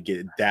to try to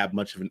get that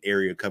much of an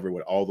area covered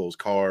with all those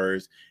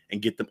cars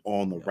and get them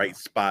on the right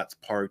spots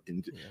parked.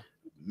 And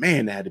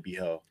man, that had to be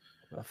hell.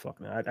 Oh,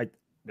 fuck man.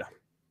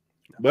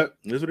 But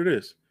it is what it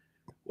is.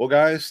 Well,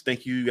 guys,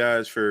 thank you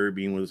guys for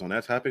being with us on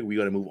that topic. We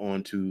got to move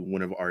on to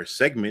one of our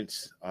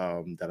segments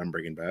that I'm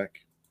bringing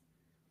back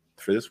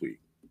for this week.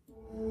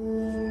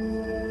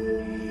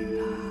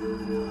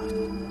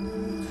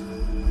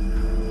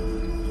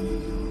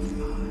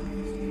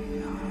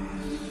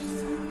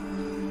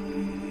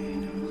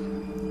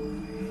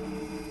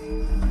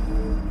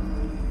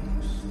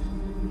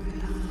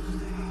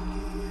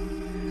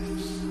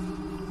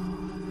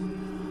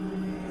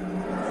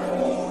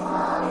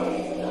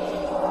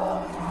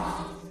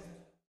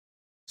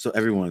 So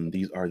everyone,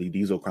 these are the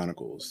Diesel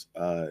Chronicles.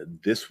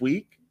 This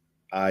week,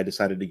 I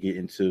decided to get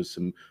into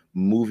some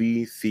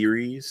movie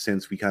theories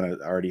since we kind of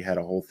already had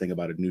a whole thing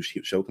about a new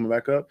show coming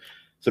back up.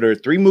 So there are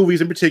 3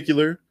 movies in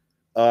particular.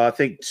 I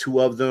think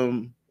 2 of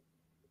them,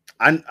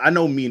 I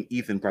know me and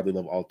Ethan probably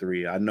love all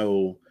 3. I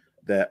know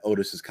that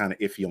Otis is kind of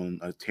iffy on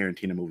a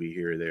Tarantino movie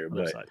here or there,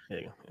 but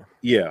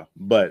yeah.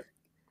 But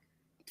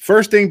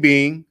first thing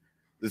being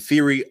the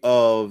theory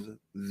of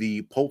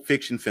the Pulp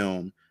Fiction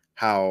film.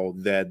 How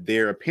that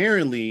they're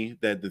apparently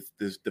that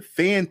the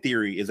fan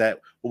theory is that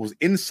what was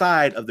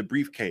inside of the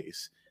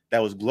briefcase that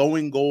was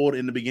glowing gold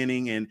in the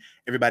beginning and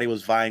everybody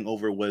was vying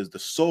over was the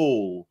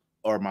soul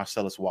or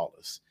Marcellus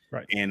Wallace.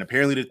 Right. And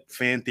apparently the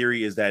fan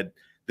theory is that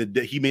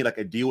he made like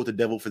a deal with the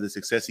devil for the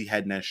success he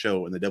had in that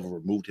show, and the devil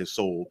removed his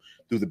soul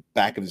through the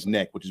back of his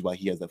neck, which is why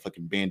he has that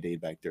fucking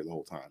band-aid back there the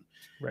whole time.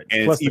 Right.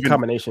 And plus the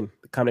combination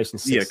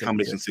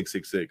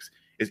 666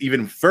 is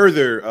even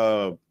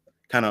further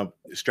kind of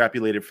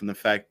extrapolated from the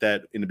fact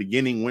that in the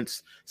beginning,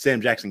 once Sam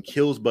Jackson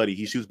kills Buddy,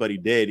 he shoots Buddy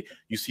dead.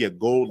 You see a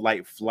gold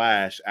light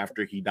flash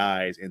after he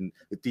dies, and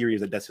the theory is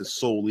that that's his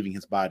soul leaving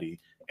his body.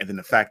 And then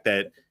the fact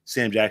that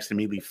Sam Jackson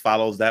immediately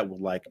follows that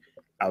with like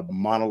a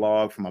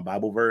monologue from a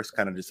Bible verse,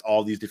 kind of just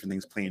all these different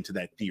things play into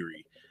that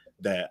theory.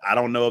 That I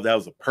don't know if that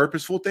was a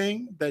purposeful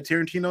thing that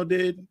Tarantino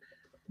did,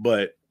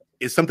 but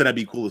it's something that'd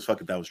be cool as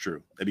fuck if that was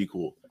true. That'd be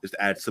cool, just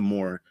to add some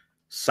more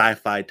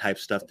sci-fi type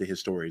stuff to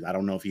his stories. I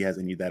don't know if he has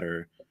any that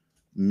are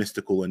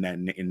mystical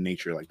in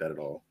nature like that at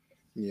all.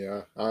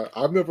 Yeah,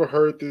 I've never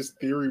heard this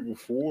theory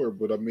before,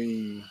 but I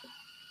mean,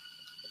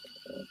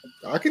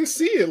 I can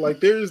see it. Like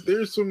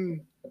there's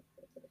some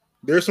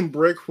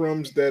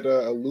breadcrumbs that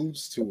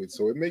alludes to it,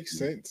 so it makes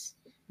sense.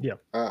 Yeah,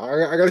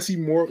 I got to see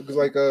more because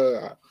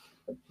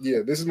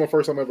this is my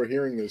first time ever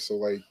hearing this, so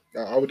like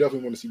I would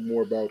definitely want to see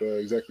more about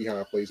exactly how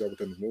it plays out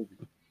within the movie.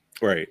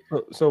 Right.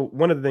 So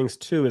one of the things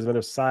too is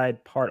another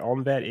side part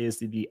on that is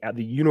the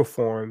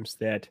uniforms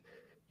that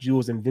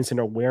Jules and Vincent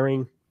are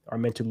wearing are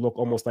meant to look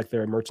almost like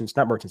they're merchants,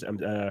 not merchants.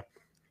 The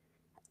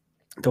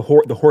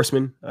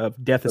horsemen of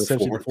death,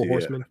 essentially the 4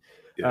 horsemen.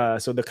 Yeah.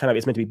 So the kind of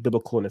it's meant to be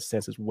biblical in a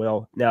sense as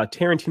well. Now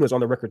Tarantino is on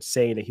the record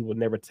saying that he will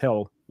never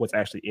tell what's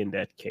actually in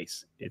that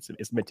case. It's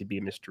meant to be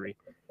a mystery.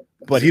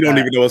 But he don't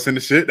even know what's in the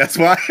shit. That's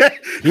why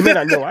he may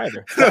not know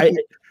either. I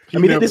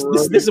mean, this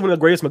is one of the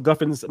greatest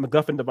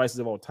MacGuffin devices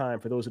of all time.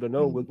 For those who don't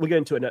know, we'll get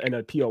into it in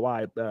a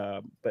POI. But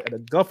a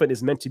MacGuffin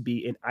is meant to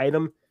be an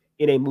item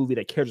in a movie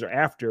that characters are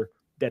after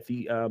that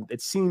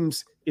it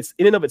seems it's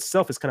in and of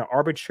itself is kind of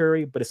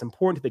arbitrary, but it's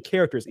important to the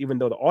characters, even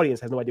though the audience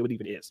has no idea what it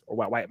even is or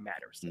why it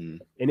matters. And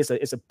it's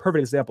a perfect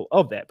example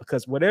of that,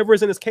 because whatever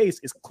is in this case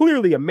is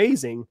clearly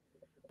amazing,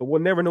 but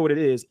we'll never know what it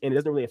is, and it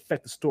doesn't really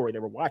affect the story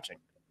that we're watching.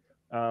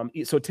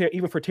 So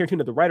even for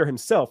Tarantino, the writer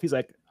himself, he's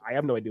like, I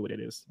have no idea what it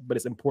is, but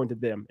it's important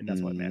to them, and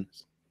that's what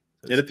matters.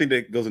 So the thing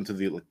that goes into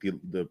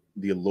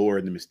the allure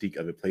and the mystique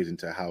of it plays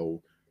into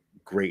how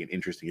great and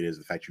interesting it is.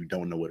 The fact you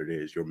don't know what it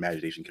is, your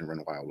imagination can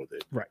run wild with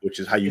it, right? Which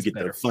is how you get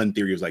the fun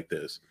theories like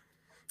this.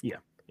 Yeah,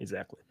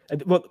 exactly.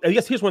 Well, I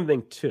guess here's one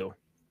thing too.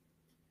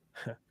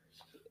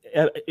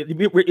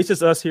 It's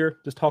just us here,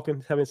 just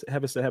talking, having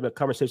a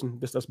conversation,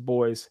 just us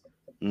boys.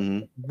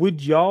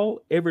 Would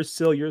y'all ever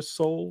sell your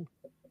soul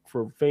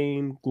for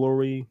fame,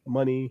 glory,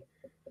 money,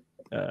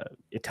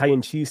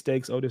 Italian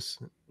cheesesteaks, Otis.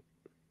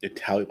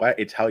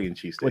 Italian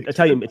cheesesteak. Well,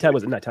 Italian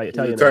was not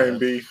Italian. Italian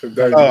beef.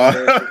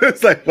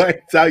 It's like why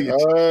Italian.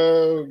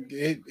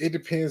 It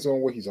depends on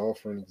what he's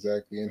offering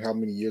exactly and how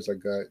many years I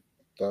got.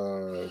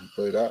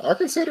 But I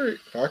consider it.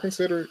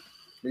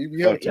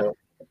 We have to talk.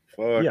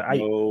 Fuck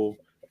no.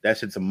 That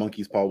shit's a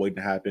monkey's paw waiting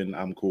to happen.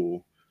 I'm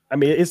cool. I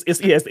mean, it's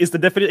the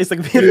definition. It's like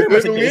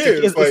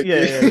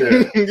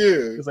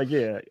It's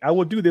like I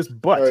will do this,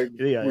 but Like,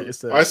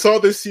 it's. I saw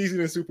this season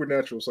in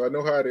Supernatural, so I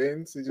know how it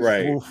ends. It just,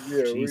 Right. Oof,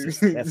 Jesus,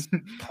 that's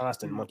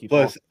constant monkey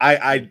paw. Plus,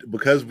 I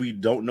because we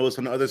don't know what's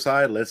on the other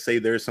side. Let's say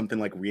there's something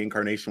like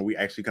reincarnation where we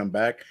actually come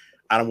back.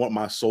 I don't want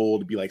my soul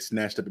to be like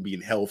snatched up and be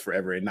in hell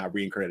forever and not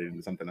reincarnated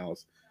into something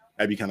else.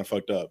 That'd be kind of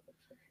fucked up.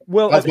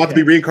 Well, I was about to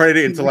be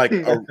reincarnated into like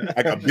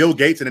a Bill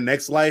Gates in the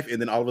next life,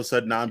 and then all of a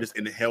sudden now I'm just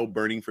in hell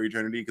burning for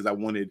eternity because I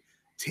wanted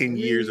 10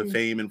 years of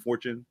fame and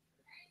fortune.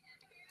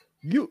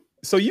 Here's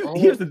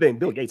the thing,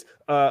 Bill Gates.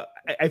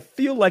 I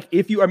feel like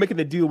if you are making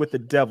a deal with the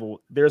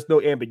devil, there's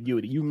no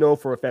ambiguity. You know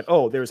for a fact,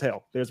 there's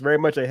hell. There's very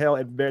much a hell,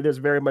 and there's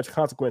very much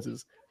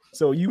consequences.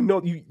 So you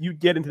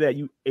get into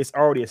that. It's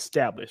already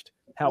established.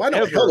 However, I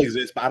know hell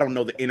exists, but I don't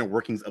know the inner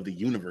workings of the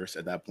universe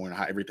at that point,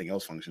 how everything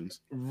else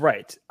functions.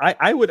 Right.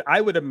 I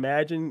would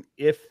imagine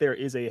if there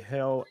is a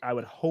hell, I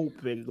would hope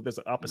that there's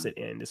an opposite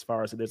end as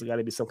far as there's got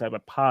to be some kind of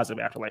a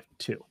positive afterlife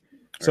too.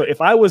 So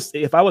if I was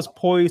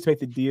poised to make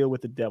the deal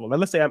with the devil, now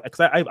let's say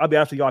I'll be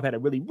honest with y'all, I've had a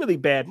really, really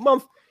bad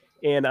month.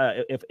 And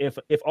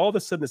if all of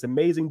a sudden this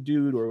amazing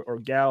dude or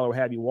gal or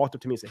have you walked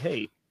up to me and said,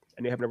 hey,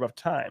 and you're having a rough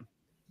time,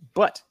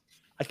 but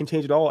I can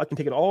change it all. I can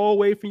take it all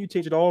away from you,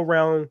 change it all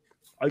around.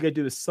 All you got to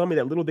do is summon me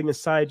that little thing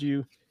inside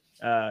you.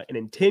 And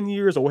in 10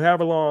 years or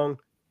however long,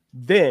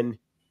 then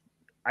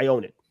I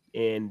own it.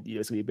 And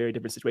it's going to be a very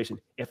different situation.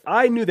 If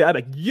I knew that, I'd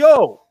be like,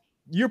 yo,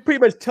 you're pretty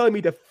much telling me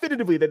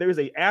definitively that there's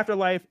an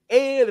afterlife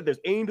and that there's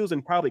angels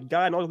and probably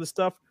God and all of this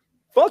stuff.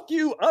 Fuck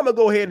you. I'm going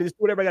to go ahead and just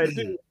do whatever I got to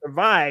do to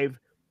survive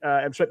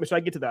and make sure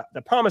I get to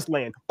the promised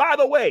land. By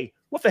the way,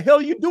 what the hell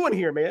are you doing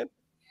here, man?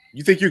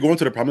 You think you're going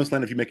to the promised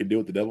land if you make a deal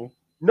with the devil?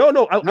 No.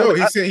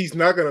 He said he's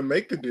not going to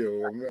make the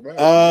deal.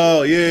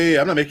 Oh, yeah.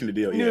 I'm not making the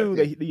deal.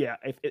 Yeah.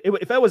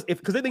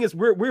 Because the thing is,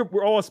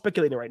 we're all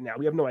speculating right now.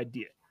 We have no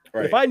idea.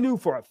 Right. If I knew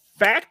for a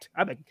fact,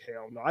 I'd be like,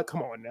 hell no.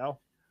 Come on now.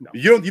 No.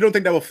 You don't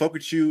think that will fuck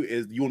with you?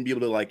 Is you won't be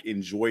able to like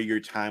enjoy your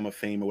time of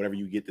fame or whatever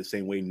you get the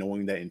same way,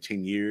 knowing that in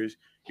 10 years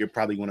you're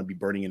probably going to be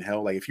burning in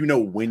hell. Like if you know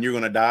when you're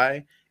going to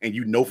die and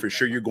you know for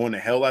sure you're going to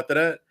hell after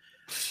that,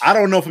 I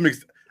don't know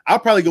if I'll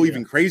probably go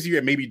even crazier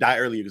and maybe die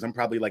earlier because I'm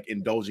probably like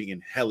indulging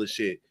in hellish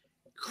shit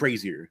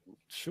crazier.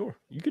 Sure,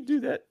 you could do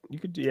that. You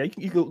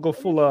could go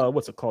full.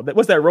 What's it called?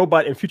 What's that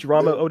robot in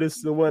Futurama?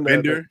 Otis, the one.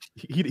 Bender.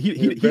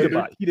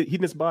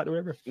 Hedonist bot, or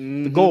whatever.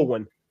 Mm-hmm. The gold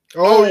one.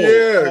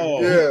 Yeah.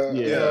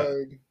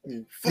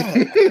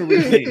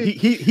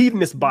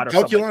 Hedonist bot or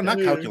something. Calculon, not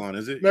Calculon,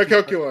 is it? Not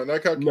Calculon.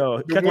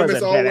 No, the one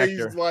that's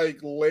always like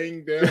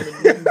laying down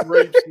and eating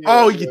grapes.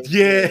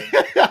 Yeah.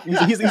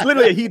 He's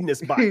literally a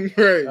hedonist bot.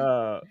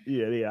 Right.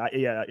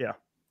 Yeah.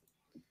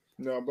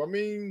 No, but I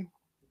mean,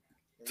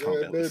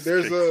 There's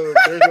there's a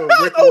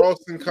Rick Ross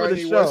and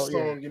Kanye West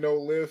song,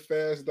 live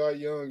fast, die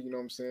young. You know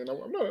what I'm saying?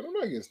 I'm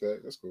not against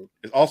that. That's cool.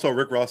 It's also a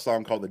Rick Ross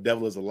song called "The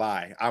Devil Is a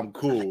Lie." I'm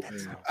cool.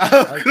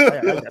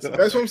 That's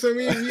what I'm saying.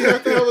 We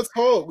have to have a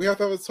talk. We have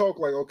to have a talk.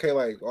 Like, okay,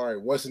 like, all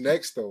right, what's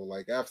next though?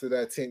 Like after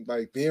that 10,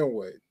 like then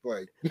what?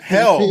 Like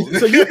hell.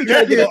 So you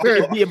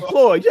gotta be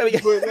employed.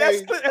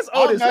 That's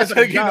all. I'm not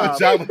trying to get no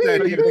job with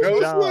that.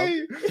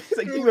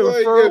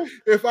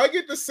 If I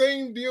get the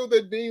same deal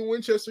that Dean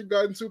Winchester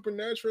got in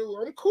Supernatural,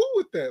 I'm cool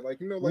with that.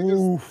 Like,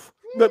 Oof.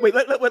 Wait,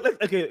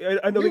 okay.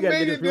 I know we got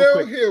to get this real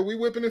quick. Here, we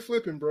whipping and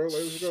flipping, bro.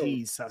 Let's go.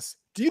 Jesus.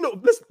 Do you know?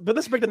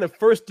 Let's break down the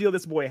first deal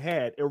this boy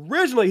had.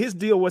 Originally, his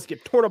deal was to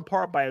get torn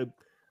apart by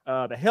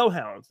the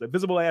Hellhounds, the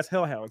visible ass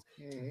Hellhounds.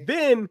 Mm-hmm.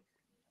 Then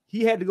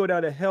he had to go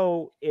down to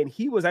hell, and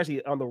he was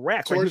actually on the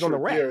rack. Right? He was on the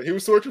rack. Yeah, he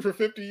was tortured for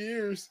 50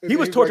 years. He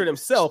was tortured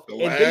himself,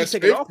 and then he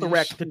taken off the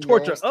rack to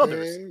torture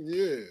others.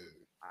 Yeah.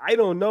 I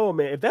don't know,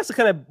 man. If that's the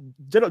kind of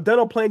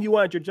dental plan you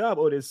want at your job,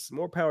 Otis,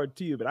 more power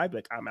to you. But I'd be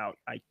like, I'm out.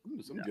 I'm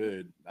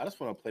good. I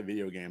just want to play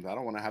video games. I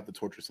don't want to have to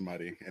torture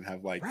somebody and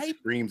have like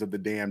screams of the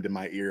damned in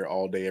my ear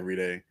all day, every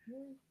day.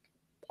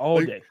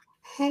 All day.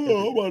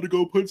 Oh, I'm about to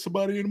go put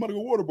somebody in. I'm about to go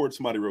waterboard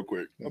somebody real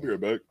quick. I'll be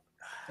right back.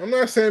 I'm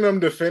not saying I'm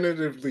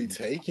definitively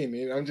taking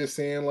it. I'm just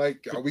saying,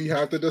 like, we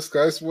have to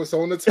discuss what's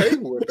on the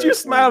table. But you're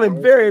smiling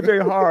very,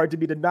 very hard to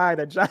be denied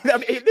a job. I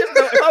mean,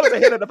 if I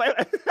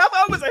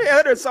was a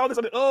header and saw this,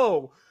 I'd be,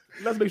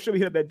 let's make sure we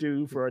hit that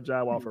dude for a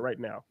job offer right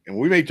now. And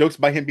we made jokes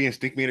about him being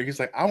stink meter. He's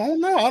like, I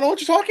don't know. I don't know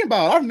what you're talking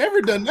about. I've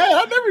never done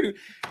that.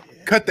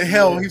 Cut the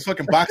hell. He's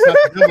fucking boxed out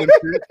the hell and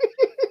shit.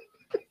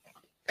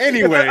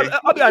 Anyway,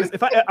 I'll be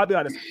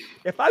honest.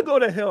 If I go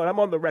to hell and I'm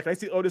on the record, I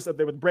see Otis up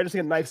there with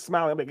brandishing a knife,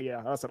 smiling. I'm like,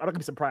 I'm not gonna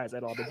be surprised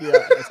at all. But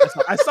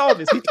I saw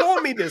this. He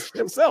told me this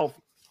himself.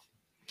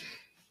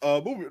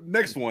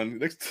 Next one,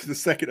 the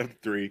second of the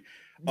three.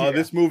 Yeah.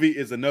 This movie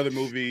is another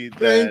movie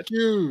that.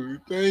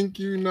 Thank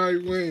you,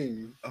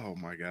 Nightwing. Oh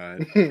my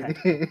god.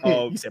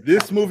 You said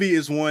This probably. movie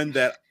is one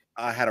that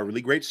had a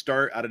really great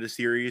start out of the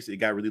series. It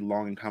got really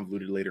long and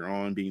convoluted later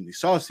on, being the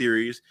Saw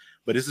series.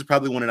 But this is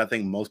probably one that I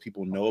think most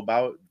people know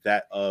about.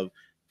 That of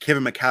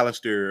Kevin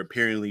McAllister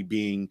apparently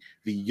being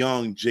the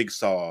young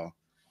Jigsaw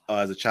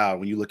as a child.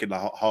 When you look at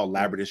how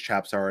elaborate his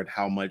traps are and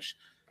how much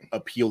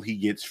appeal he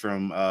gets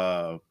from,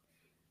 how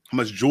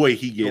much joy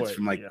he gets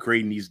from like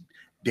creating these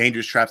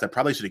dangerous traps that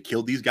probably should have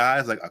killed these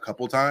guys like a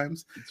couple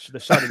times. Should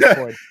have shot him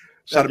before.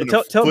 Shot him in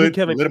the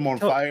foot, lit him on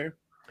fire.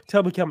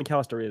 Tell me Kevin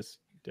McAllister is.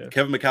 Yeah.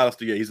 Kevin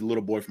McAllister, yeah, he's a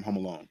little boy from Home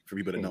Alone, for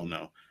people that don't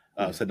know,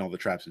 setting all the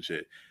traps and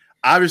shit.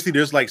 Obviously,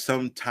 there's like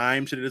some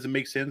time shit that doesn't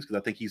make sense because I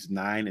think he's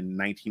 9 in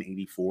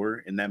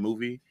 1984 in that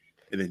movie,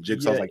 and then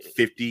Jigsaw's like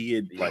 50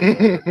 and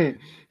like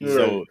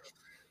so.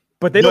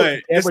 But they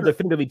don't ever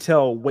definitively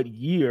tell what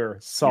year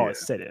Saw is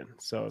set in,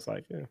 so it's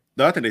like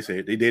no, I think they say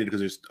it. They dated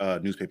because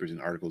there's newspapers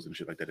and articles and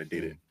shit like that that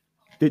date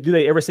it. Do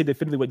they ever say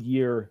definitively what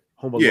year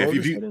Home Alone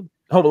is set in?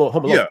 Home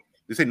Alone. Yeah,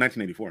 they say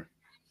 1984.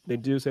 They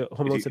do say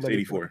Home Alone said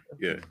 84.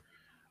 Yeah.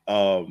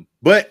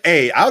 But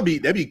hey,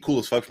 that'd be cool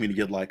as fuck for me to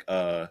get like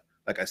a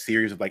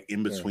series of like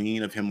in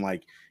between of him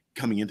like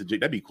coming into Jig.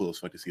 That'd be cool as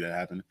fuck to see that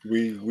happen.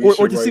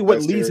 Or to see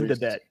what leads him to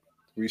that.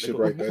 We should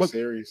write that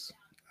series.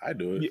 I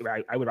do it.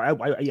 I would. I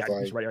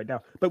just write it right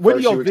now. But what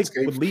do y'all think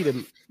would lead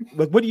him?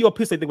 Like, what do y'all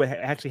personally think would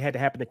actually had to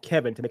happen to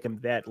Kevin to make him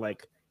that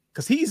like?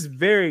 Because he's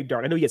very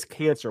dark. I know he has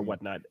cancer or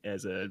whatnot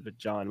as a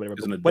John, whatever.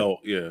 As an adult,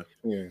 yeah.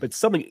 But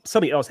something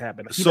else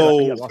happened.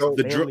 So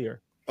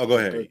oh, go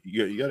ahead.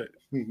 You got it.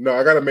 No,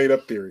 I got a made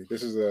up theory.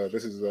 This is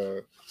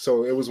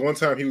so it was one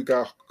time he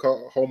got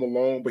caught home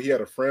alone, but he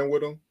had a friend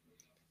with him,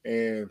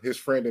 and his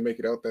friend didn't make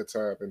it out that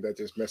time, and that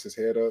just messed his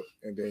head up,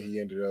 and then he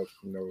ended up,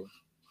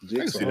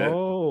 Jigsaw.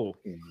 Oh,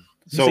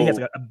 so he has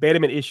like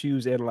abandonment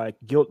issues and like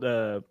guilt.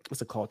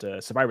 What's it called?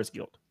 Survivor's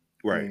guilt.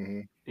 Right.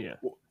 Mm-hmm. Yeah.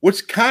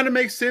 Which kind of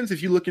makes sense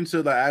if you look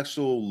into the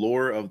actual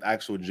lore of the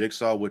actual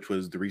Jigsaw, which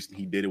was the reason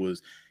he did it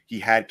was he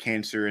had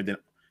cancer and then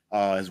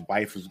his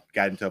wife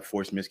got into a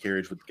forced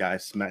miscarriage with the guy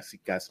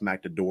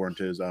smacked the door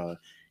into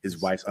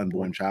his wife's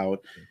unborn child.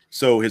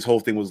 So his whole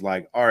thing was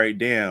like, all right,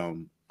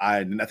 damn.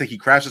 I think he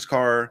crashed his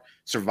car,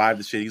 survived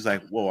the shit. He's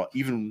like, well,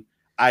 even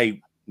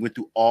I went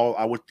through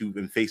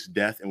and faced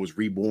death and was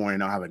reborn,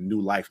 and I have a new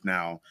life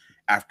now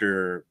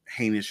after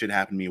heinous shit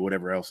happened to me or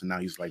whatever else. And now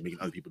he's like making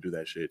other people do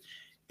that shit.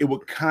 It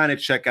would kind of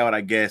check out,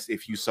 I guess,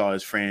 if you saw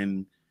his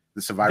friend,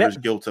 the survivor's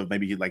guilt of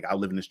maybe he like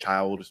outliving his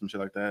child or some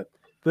shit like that.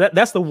 But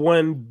that's the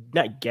one,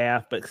 not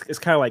gaff, but it's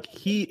kind of like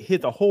he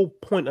hit the whole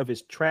point of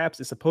his traps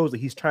is supposedly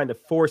he's trying to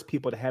force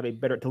people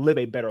to live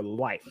a better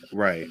life.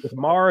 Right. With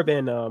Marv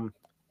and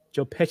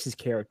Joe Pesci's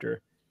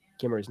character, I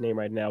can't remember his name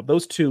right now.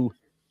 Those two,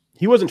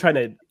 he wasn't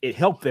trying to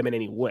help them in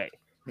any way.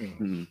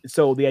 Mm-hmm.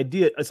 So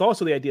it's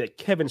also the idea that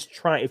Kevin's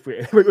trying. If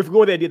we go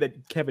with the idea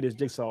that Kevin is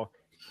Jigsaw,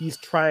 he's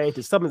trying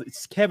to summon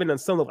Kevin on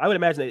some level. I would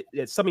imagine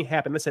that something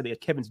happened. Let's say that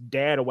Kevin's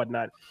dad or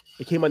whatnot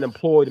became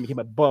unemployed and became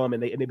a bum,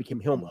 and they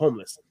became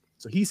homeless.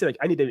 So he said, like,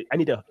 I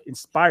need to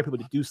inspire people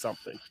to do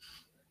something.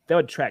 That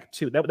would track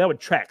too. That would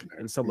track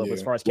in some level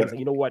as far as Kevin's like,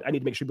 you know what? I need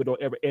to make sure people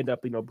don't ever end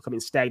up, becoming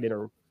stagnant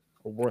or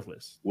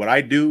worthless. What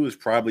I do is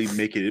probably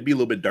it'd be a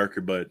little bit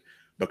darker, but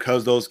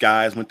because those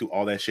guys went through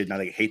all that shit, now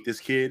they hate this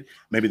kid.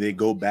 Maybe they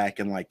go back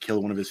and like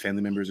kill one of his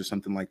family members or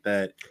something like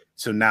that.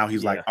 So now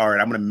he's like, all right,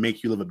 I'm gonna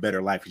make you live a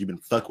better life because you've been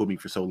fucked with me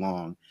for so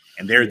long.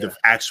 And they're they're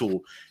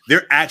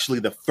actually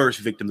the first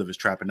victims of his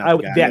trap, and not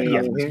the guy.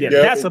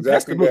 That's the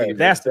movie.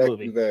 That's the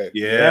movie.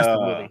 That's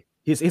the movie.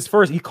 His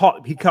first, he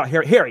caught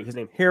Harry. His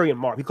name Harry and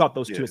Marv. He caught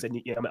those two and said,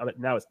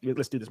 now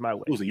let's do this my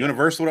way. It was a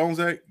Universal that owns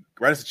that.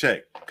 Write us a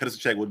check. Cut us a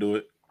check. We'll do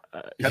it.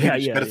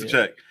 Cut us a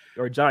check.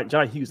 Or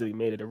John Hughes that he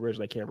made it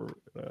originally. I can't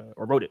remember,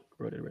 or wrote it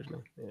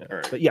originally. Yeah.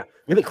 Right. But yeah,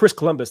 I think Chris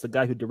Columbus, the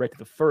guy who directed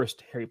the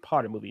first Harry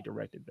Potter movie,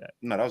 directed that.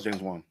 No, that was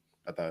James Wan.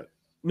 I thought.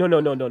 No.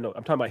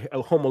 I'm talking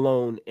about Home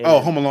Alone. And,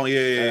 Home Alone.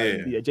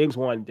 Yeah. James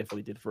Wan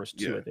definitely did the first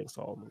two. I think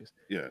so. All movies.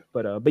 Yeah.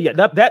 But yeah,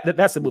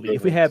 that's the movie.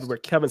 If we have where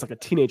Kevin's like a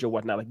teenager or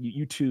whatnot, like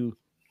you two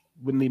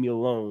wouldn't leave me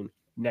alone.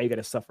 Now you got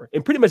to suffer,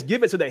 and pretty much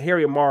give it so that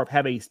Harry and Marv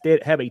have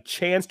a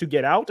chance to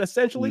get out,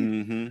 essentially.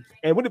 Mm-hmm.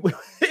 And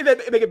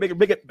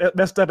make it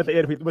messed up at the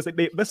end.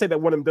 Let's say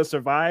that one of them does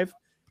survive,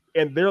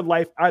 and their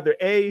life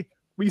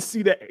we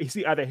see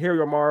either Harry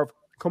or Marv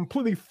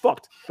completely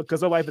fucked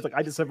because their life is like,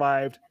 I just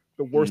survived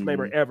the worst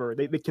nightmare ever.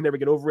 They can never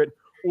get over it.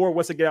 Or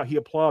once they get out, he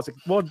applauds, like,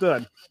 well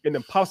done, and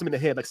then pops him in the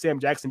head like Sam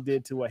Jackson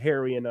did to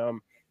Harry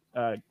and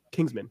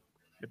Kingsman.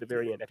 At the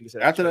very end,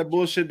 after that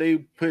bullshit they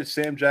put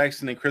Sam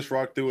Jackson and Chris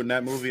Rock through in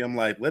that movie, I'm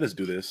like, let us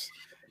do this.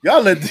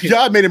 Y'all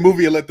made a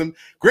movie and let them.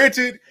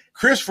 Granted,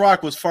 Chris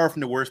Rock was far from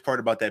the worst part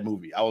about that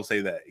movie. I will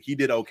say that he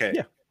did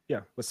okay.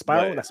 Yeah. Was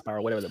Spiral? Not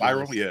Spiral. Whatever.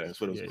 Spiral. Yeah,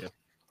 that's what it was.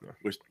 Yeah.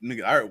 Which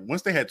nigga,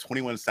 once they had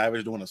 21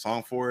 Savage doing a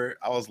song for it,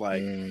 I was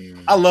like,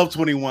 I love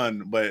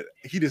 21, but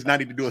he does not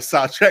need to do a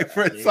soundtrack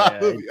for a song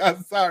movie.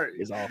 I'm sorry.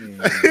 It's awful.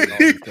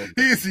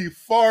 He's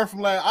far from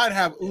like I'd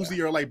have Uzi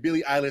or like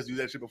Billie Eilish do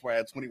that shit before I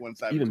had 21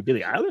 Savage. Even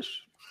Billie Eilish?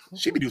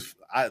 She be do.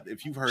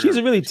 If you've heard, she's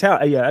her, a really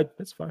talented. Yeah,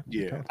 that's fine.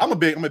 Yeah, I'm a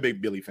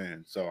big Billie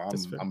fan, so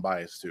I'm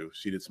biased too.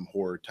 She did some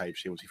horror type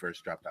shit when she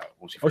first dropped out.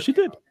 She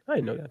did. I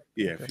didn't know that.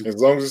 Yeah, okay. As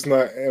long as it's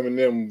not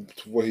Eminem,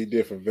 what he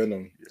did for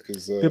Venom,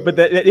 because but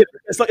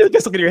it's like it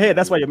gets stuck in your head.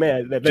 That's why you're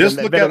mad. Just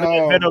look at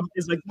Venom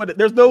is like, what?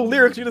 There's no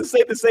lyrics. You just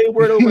say the same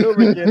word over and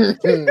over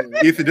again.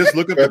 Ethan, just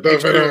look up the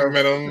picture.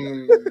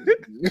 Venom.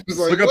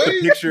 Look up the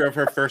picture of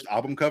her first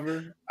album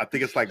cover. I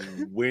think it's like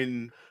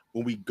when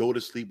we go to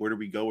sleep, where do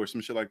we go, or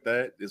some shit like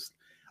that. It's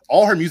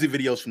all her music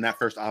videos from that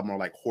first album are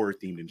like horror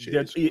themed and shit.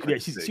 Yeah,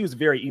 she was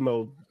very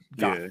emo.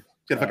 Goth. Yeah,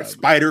 she had like a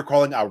spider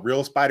crawling, a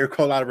real spider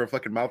crawling out of her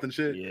fucking mouth and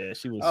shit. Yeah,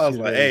 she was. I was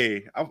like,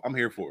 hey, I'm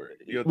here for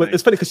it. But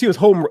it's funny because she was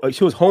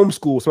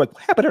homeschooled. So like,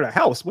 what happened to her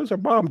house? What's her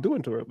mom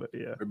doing to her? But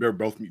yeah, they're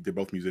both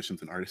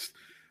musicians and artists.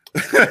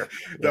 I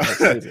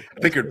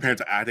think her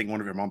parents. I think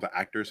one of her mom's an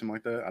actor or something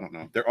like that. I don't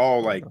know. They're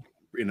all like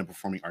in a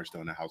performing arts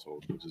still in the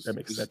household, which is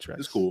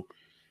it's cool.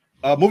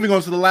 Moving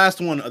on to the last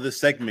one of this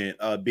segment,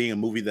 being a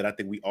movie that I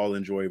think we all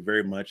enjoy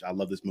very much. I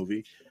love this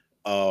movie.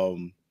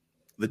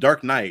 The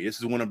Dark Knight. This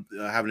is one of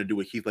having to do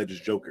with Heath Ledger's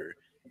Joker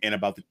and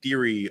about the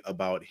theory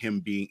about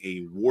him being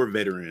a war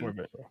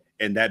veteran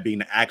and that being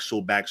the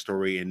actual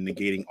backstory and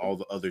negating all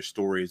the other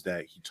stories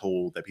that he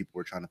told that people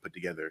were trying to put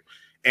together.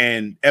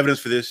 And evidence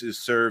for this is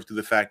served through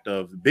the fact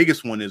of the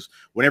biggest one is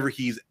whenever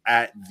he's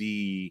at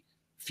the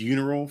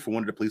funeral for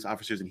one of the police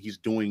officers and he's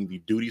doing the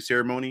duty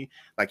ceremony,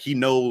 like he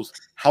knows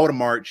how to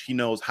march, he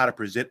knows how to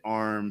present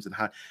arms, and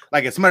how,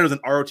 like, if somebody was an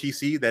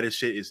ROTC, that is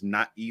shit is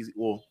not easy.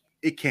 Well,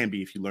 it can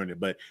be if you learn it,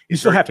 but you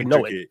still have to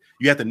know it.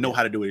 You have to know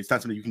how to do it. It's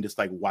not something you can just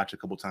like watch a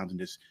couple times and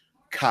just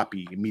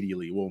copy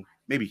immediately. Well,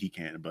 maybe he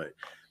can, but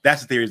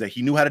that's the theory, is that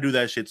he knew how to do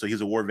that shit. So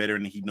he's a war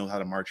veteran and he knows how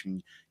to march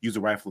and use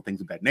a rifle,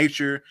 things of that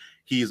nature.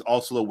 He is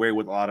also aware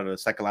with a lot of the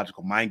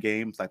psychological mind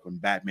games, like when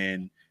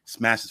Batman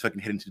smashes his fucking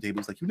head into the table.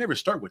 It's like, you never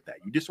start with that.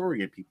 You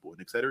disorient people and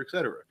et cetera, et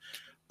cetera.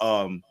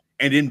 And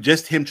then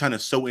just him trying to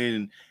sew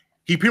in,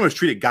 he pretty much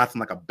treated Gotham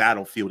like a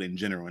battlefield in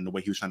general, in the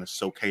way he was trying to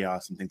sow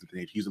chaos and things of that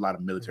nature. He used a lot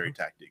of military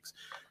tactics.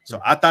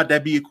 So I thought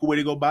that'd be a cool way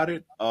to go about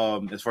it.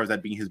 As far as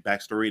that being his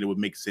backstory, and it would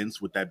make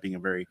sense with that being a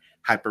very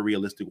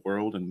hyper-realistic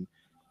world, and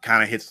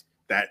kind of hits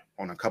that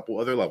on a couple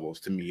other levels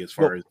to me, as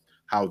far as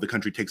how the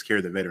country takes care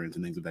of the veterans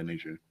and things of that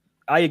nature.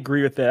 I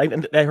agree with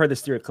that. I heard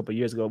this theory a couple of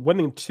years ago. One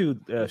thing,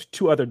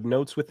 two other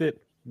notes with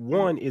it.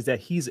 One is that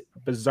he's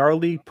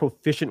bizarrely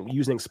proficient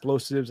using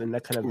explosives and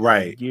that kind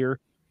of gear.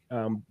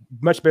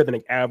 Much better than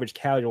an average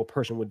casual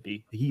person would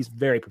be. He's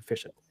very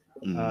proficient.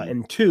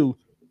 And two,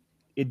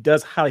 it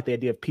does highlight the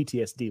idea of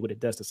PTSD, what it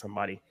does to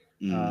somebody.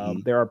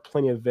 There are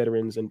plenty of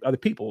veterans and other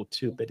people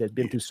too that have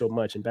been through so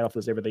much in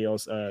battlefields, everything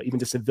else. Even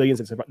just civilians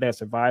that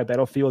survive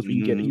battlefields,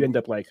 you end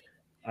up like,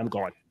 I'm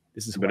gone.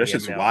 This is. But that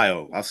shit's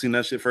wild. I've seen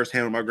that shit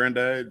firsthand with my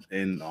granddad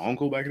and my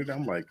uncle back in the day.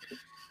 I'm like,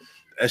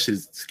 that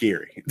shit's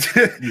scary.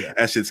 Yeah,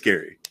 that shit's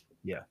scary.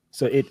 Yeah.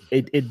 So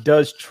it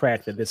does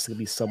track that this could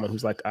be someone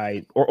who's like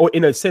or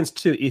in a sense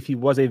too, if he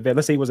was a vet,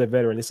 let's say he was a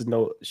veteran, this is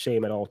no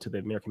shame at all to the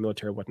American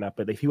military or whatnot,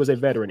 but if he was a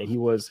veteran and he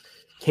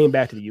came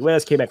back to the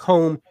US, came back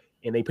home,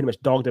 and they pretty much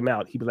dogged him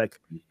out, he'd be like,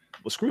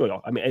 well, screw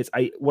y'all. I mean,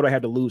 what do I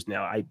have to lose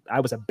now? I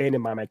was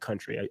abandoned by my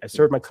country. I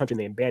served my country and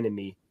they abandoned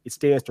me. It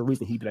stands to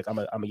reason he'd be like, I'm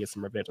gonna get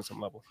some revenge on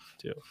some level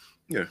too.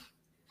 Yeah.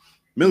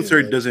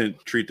 Military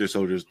doesn't treat their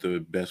soldiers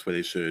the best way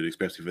they should,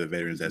 especially for the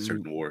veterans that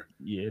certain war.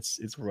 Yeah, it's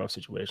a rough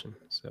situation.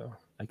 So,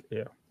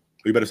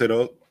 You better say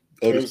that.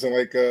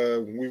 Like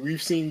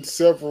we've seen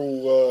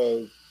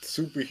several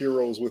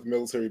superheroes with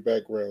military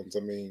backgrounds.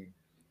 I mean,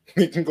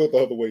 it can go the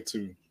other way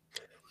too.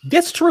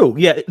 That's true.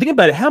 Yeah, think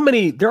about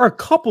it. There are a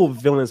couple of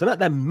villains, not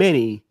that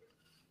many,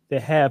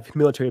 that have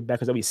military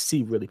backgrounds that we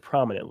see really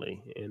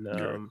prominently,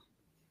 and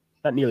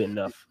not nearly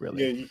enough,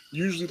 really. Yeah,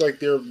 usually like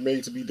they're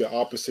made to be the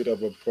opposite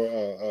of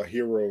a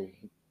hero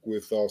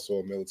with also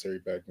a military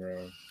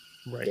background.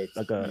 Right,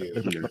 like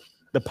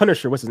the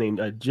Punisher. What's his name?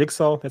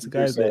 Jigsaw. That's the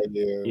guy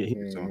he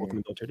was working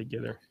the military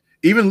together.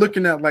 Even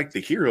looking at like the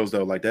heroes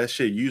though, like that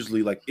shit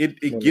usually like it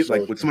gets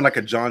like with someone like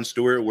a John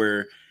Stewart,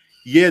 where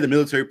the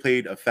military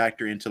played a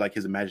factor into like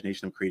his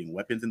imagination of creating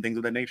weapons and things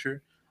of that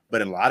nature.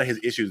 But in a lot of his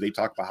issues, they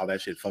talk about how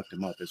that shit fucked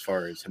him up, as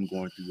far as him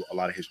going through a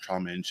lot of his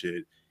trauma and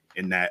shit,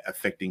 and that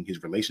affecting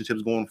his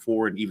relationships going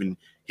forward, and even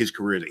his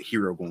career as a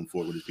hero going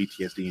forward with his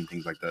PTSD and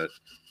things like that.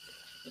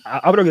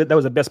 I would argue that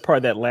was the best part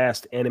of that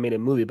last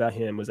animated movie about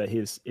him, was that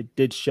it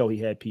did show he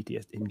had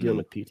PTSD and dealing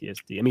with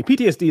PTSD. I mean,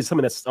 PTSD is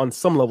something that's on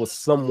some level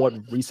somewhat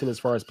recent as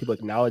far as people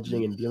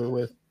acknowledging and dealing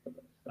with.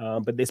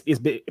 But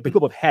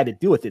people have had to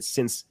deal with it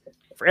since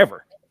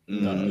forever.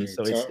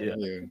 So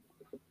it's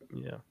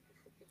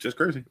just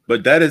crazy.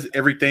 But that is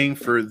everything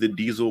for the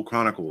Diesel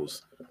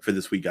Chronicles for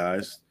this week,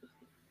 guys.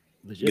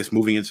 Legit. I guess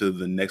moving into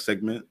the next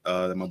segment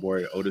that my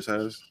boy Otis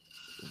has.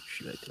 Oh,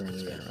 shit,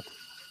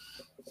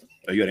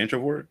 you got an intro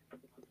for it?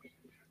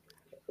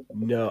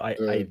 No, I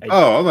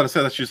Oh, I was about to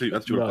say that's you.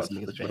 That's you No, would it's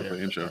me, it's for bad.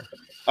 the intro.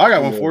 I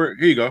got one for it.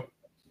 Here you go.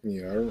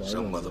 Yeah, I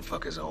Some remember.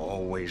 motherfuckers are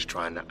always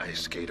trying to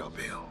ice skate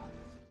uphill.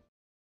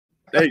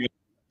 There you go.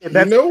 You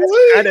know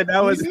what?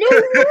 That was. You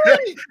know what?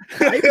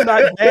 I'm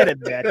not mad at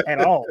that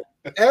at all.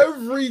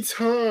 Every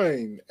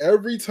time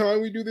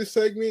we do this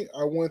segment,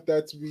 I want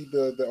that to be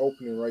the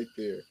opening right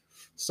there.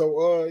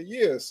 So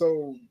yeah,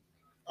 so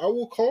I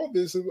will call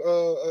this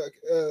a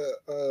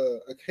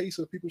case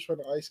of people trying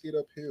to ice skate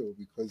uphill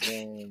because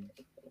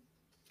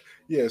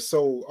yeah,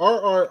 so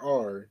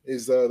RRR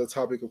is the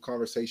topic of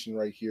conversation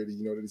right here.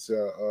 You know, it's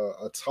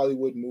a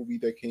Tollywood movie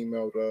that came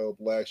out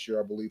last year.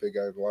 I believe they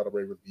got a lot of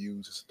rave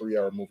reviews. It's a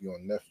 3-hour movie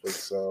on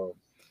Netflix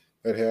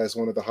that has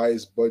one of the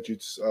highest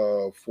budgets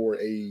for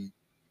a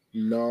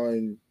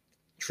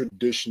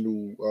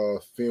non-traditional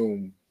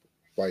film,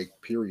 like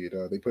period.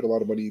 They put a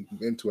lot of money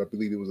into it. I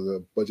believe it was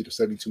a budget of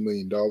 $72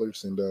 million,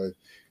 and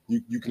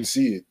you can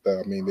see it.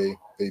 I mean,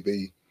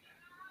 they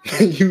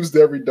used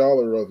every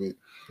dollar of it.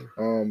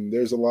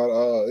 There's a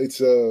lot. It's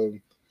a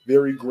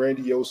very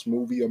grandiose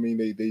movie. I mean,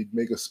 they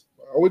make a.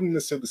 I wouldn't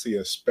necessarily say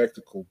a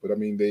spectacle, but I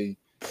mean they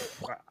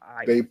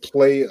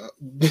play.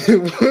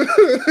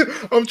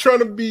 I'm trying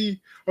to be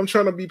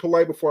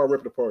polite before I rip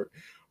it apart.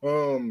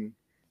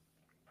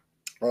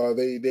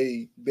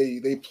 They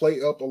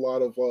play up a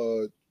lot of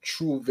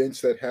true events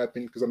that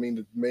happen because I mean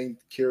the main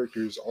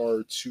characters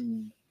are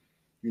two,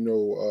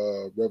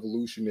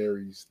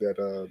 revolutionaries that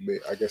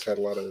I guess had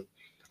a lot of.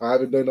 I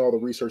haven't done all the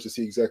research to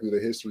see exactly the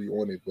history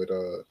on it, but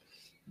the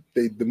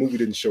movie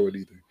didn't show it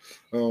either.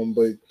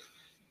 But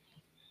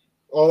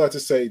all that to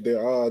say,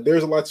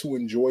 there's a lot to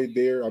enjoy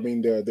there. I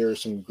mean, there are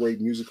some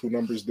great musical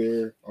numbers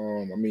there.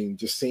 I mean,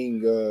 just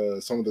seeing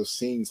some of those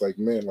scenes, like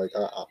man, like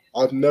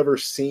I've never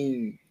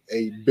seen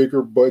a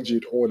bigger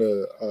budget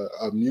on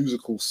a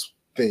musical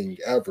thing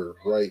ever,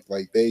 right?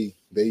 Like they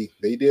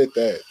did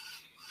that.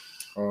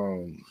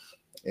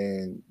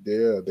 And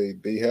yeah,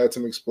 they had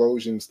some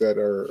explosions that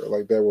were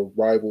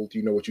rivaled,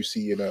 what you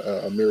see in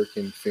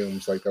American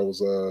films, like that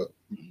was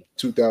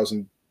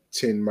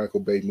 2010 Michael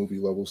Bay movie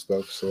level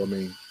stuff. So I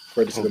mean,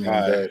 credit to them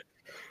on that.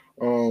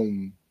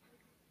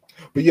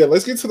 But yeah,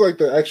 let's get to like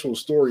the actual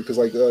story because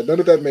like none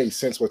of that made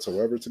sense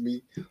whatsoever to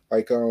me.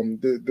 Like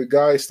the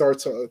guy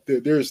starts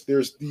there's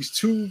these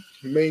two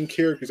main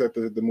characters that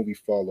the movie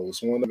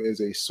follows. One of them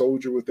is a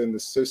soldier within the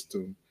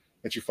system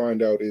that you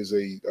find out is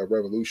a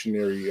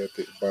revolutionary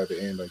by the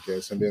end, I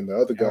guess. And then the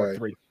other guy,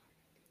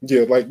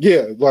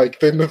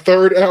 like in the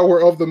third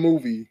hour of the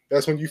movie,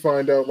 that's when you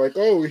find out, like,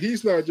 oh,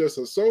 he's not just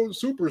a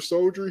super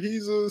soldier,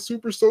 he's a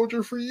super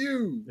soldier for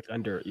you.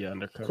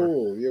 Undercover.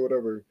 Cool, yeah,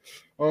 whatever.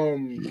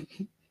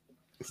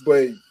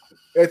 But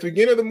at the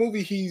beginning of the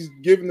movie, he's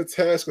given the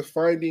task of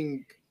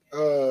finding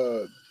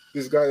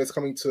this guy that's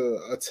coming to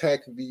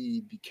attack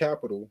the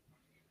Capitol,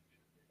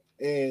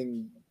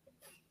 and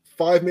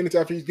 5 minutes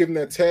after he's given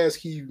that task,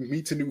 he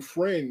meets a new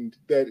friend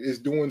that is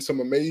doing some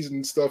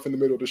amazing stuff in the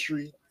middle of the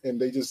street,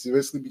 and they just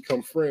eventually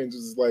become friends.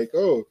 It's like,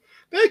 oh,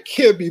 that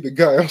can't be the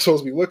guy I'm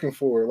supposed to be looking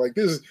for. Like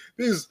this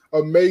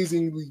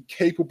amazingly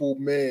capable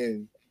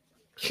man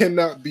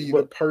cannot be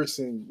the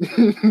person.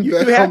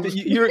 You're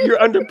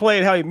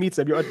underplaying how he meets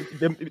them. I'm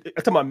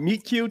talking about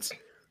meet cutes,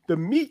 the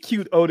meet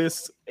cute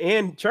Otis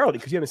and Charlie,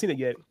 because you haven't seen it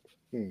yet.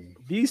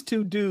 These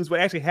two dudes, what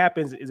actually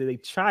happens is that a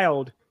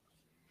child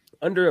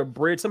under a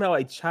bridge, somehow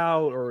a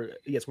child, or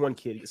yes, one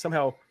kid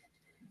somehow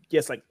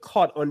gets like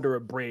caught under a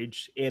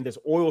bridge, and there's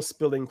oil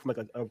spilling from like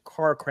a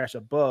car crash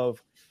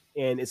above,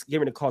 and it's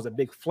going to cause a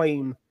big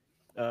flame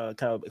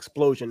kind of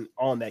explosion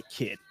on that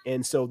kid.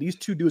 And so these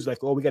two dudes are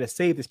like, oh, we got to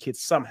save this kid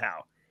somehow.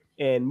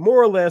 And more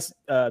or less,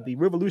 the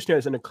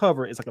revolutionaries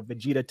undercover is like a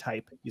Vegeta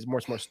type. He's more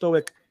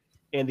stoic,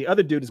 and the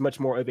other dude is much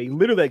more of a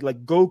literally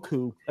like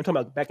Goku. I'm talking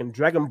about back in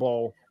Dragon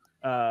Ball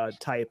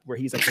type, where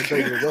he's like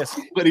the risk.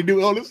 What he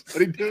do all this?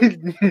 What he do?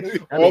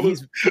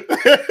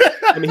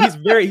 He's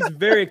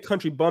very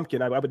country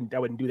bumpkin. I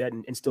wouldn't do that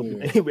and still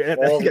anyway.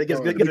 I guess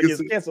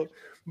canceled.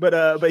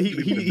 But he's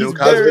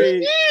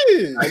very.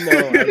 I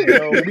know.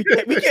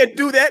 We can't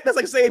do that. That's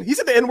like saying he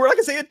said the N-word. I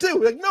can say it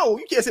too. Like no,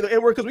 you can't say the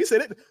N-word because we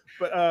said it.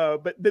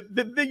 But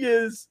the thing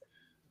is,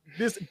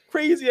 this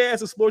crazy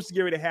ass explosion is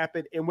getting ready to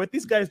happen, and what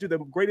these guys do, the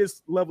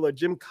greatest level of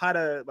Jim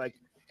Cotta like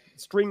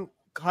string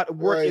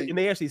work, right. And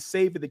they actually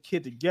saved the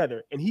kid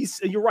together. And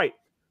you're right,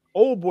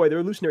 old boy, the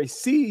revolutionary,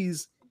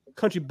 sees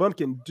country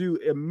bumpkin do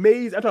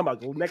amazing. I'm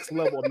talking about next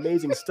level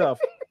amazing stuff.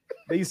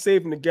 They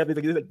save them together.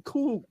 They're like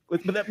cool,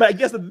 but I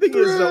guess the thing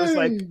is though, it's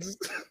like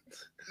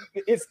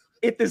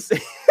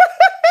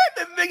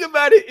the thing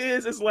about it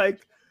is, it's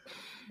like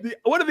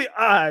what are the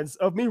odds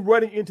of me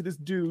running into this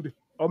dude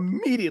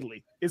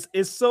immediately? It's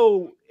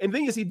so, and the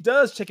thing is, he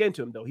does check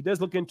into him though. He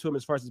does look into him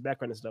as far as his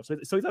background and stuff. So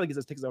he's not like he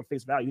just takes it on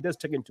face value. He does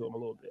check into him a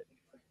little bit,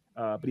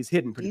 but he's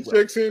hidden pretty well.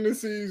 He checks in and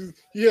sees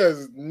he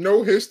has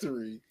no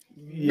history.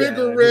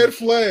 Bigger red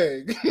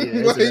flag.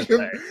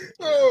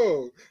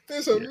 Oh,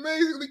 this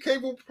amazingly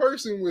capable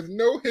person with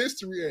no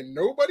history and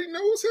nobody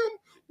knows him.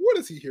 What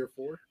is he here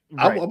for?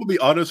 I'm gonna be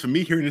honest. For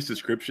me, hearing this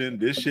description,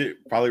 this shit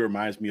probably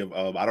reminds me of.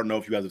 I don't know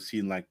if you guys have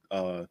seen like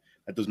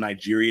those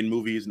Nigerian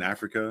movies in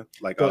Africa.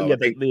 Like one of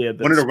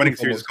the running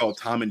series is called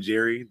Tom and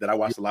Jerry that I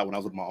watched a lot when I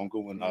was with my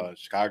uncle in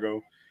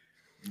Chicago.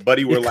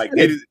 Buddy, were like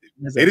it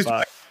is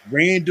like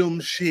random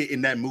shit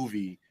in that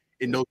movie,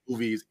 in those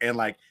movies, and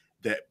like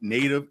the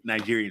native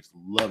Nigerians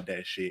love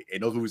that shit,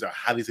 and those movies are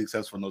highly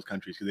successful in those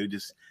countries because they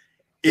just.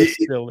 It's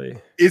silly.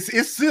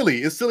 It's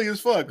silly. It's silly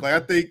as fuck. Like I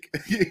think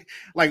you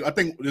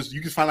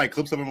can find like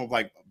clips of him of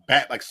like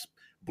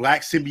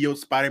black symbiote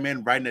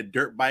Spider-Man riding a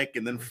dirt bike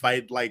and then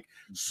fight like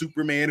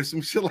Superman or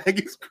some shit. Like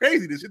it's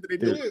crazy. The shit that they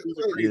do.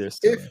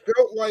 It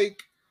felt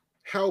like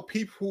how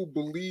people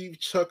believe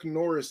Chuck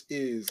Norris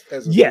is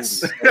as a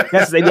yes. movie.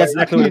 That's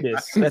exactly what it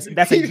is.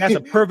 That's a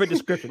perfect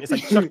description. It's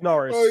like Chuck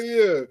Norris. Oh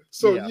yeah.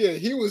 So yeah,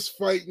 he was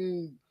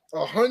fighting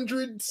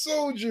 100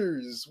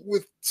 soldiers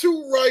with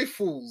 2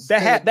 rifles.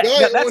 That's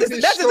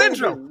his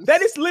intro.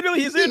 That is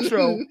literally his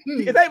intro.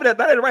 It's not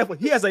even a rifle.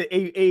 He has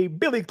a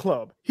billy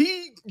club.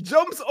 He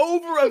jumps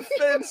over a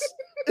fence.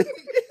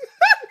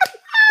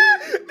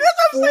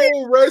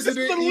 Full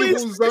Resident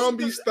Evil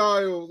zombie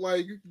style.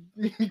 Like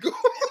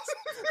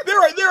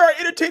there are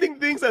entertaining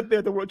things out there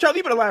in the world. Charlie,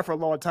 you've been alive for a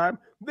long time.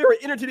 There are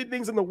entertaining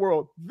things in the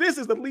world. This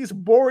is the least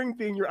boring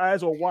thing your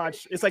eyes will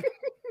watch. It's like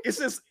it's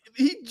just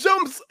he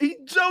jumps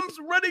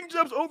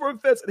over a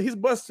fence, and his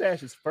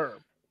mustache is firm.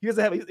 He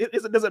doesn't have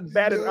it doesn't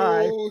bat an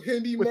eye.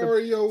 Hindi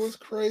Mario was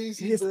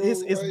crazy.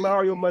 His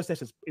Mario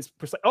mustache is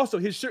precise. Also,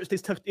 his shirt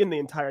stays tucked in the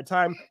entire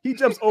time. He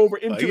jumps over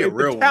into a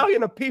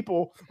battalion of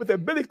people with a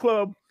billy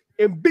club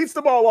and beats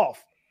them all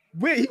off.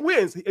 He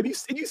wins,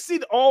 and you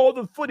see all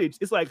the footage.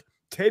 It's like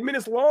 10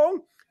 minutes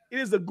long. It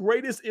is the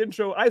greatest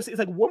intro I've seen. It's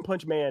like One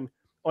Punch Man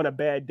on a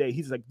bad day.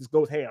 He's like just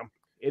goes ham.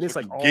 And it's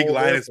like Gig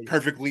line is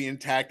perfectly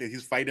intact and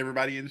he's fighting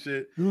everybody and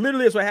shit.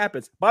 Literally, that's what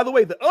happens. By the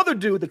way, the other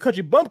dude, the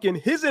country bumpkin,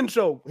 his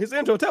intro.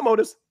 Tell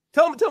Modus.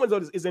 Tell me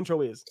what his intro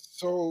is.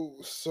 So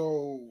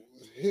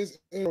his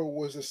intro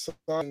was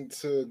assigned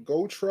to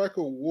go track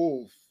a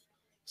wolf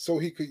so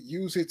he could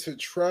use it to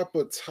trap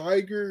a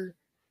tiger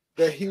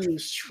that he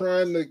was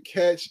trying to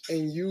catch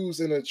and use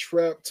in a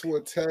trap to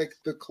attack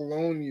the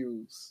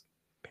colonials.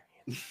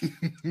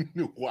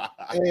 Wow.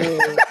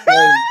 And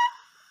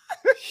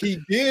he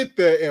did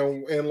that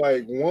and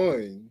like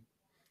won.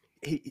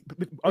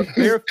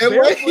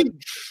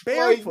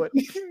 Barefoot.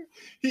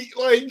 He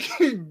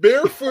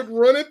barefoot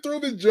running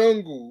through the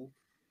jungle,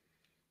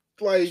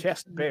 like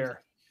chest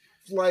bare,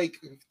 like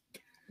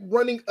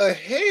running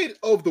ahead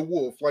of the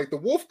wolf. Like the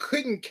wolf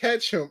couldn't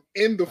catch him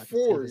in the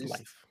forest.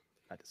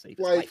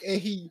 And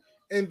he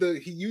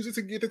used it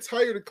to get the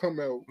tiger to come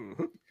out.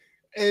 Mm-hmm.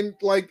 And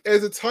like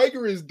as the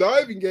tiger is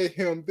diving at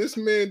him, this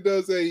man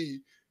does a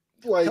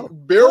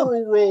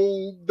barrel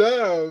roll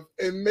dive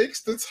and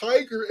makes the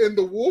tiger and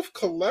the wolf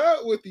collide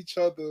with each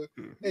other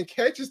and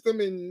catches them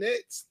in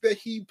nets that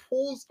he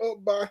pulls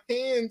up by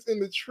hands in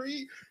the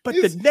tree. But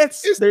the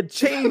nets, they're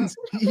chains.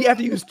 You have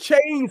to use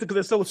chains because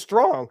they're so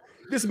strong.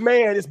 This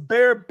man, this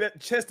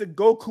bare-chested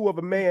Goku of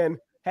a man,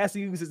 has to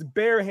use his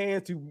bare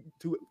hands to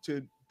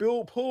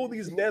pull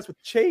these nets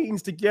with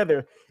chains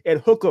together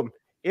and hook them.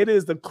 It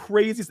is the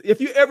craziest.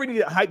 If you ever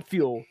need a hype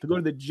fuel to go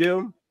to the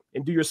gym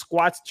and do your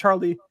squats,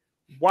 Charlie,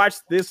 watch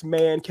this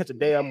man catch a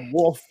damn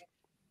wolf.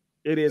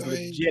 It is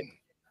legit.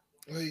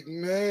 Like,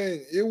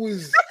 man, it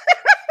was.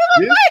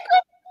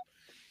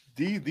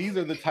 These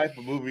are the type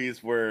of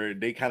movies where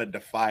they kind of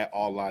defy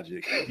all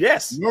logic.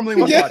 Yes. Normally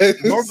when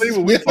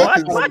we talk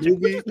about a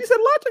movie, you said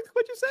logic.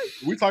 What'd you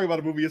say? We talk about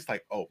a movie, it's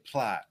like, oh,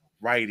 plot,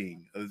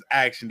 writing,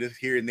 action, this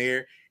here and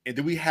there. And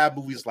then we have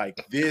movies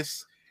like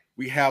this.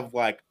 We have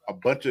like a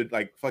bunch of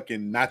like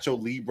fucking Nacho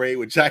Libre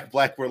with Jack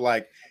Black where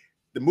like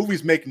the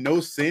movies make no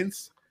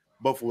sense,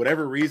 but for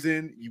whatever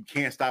reason, you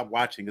can't stop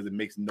watching because it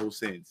makes no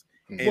sense.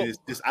 And it's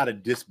just out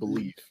of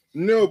disbelief.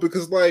 No,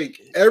 because like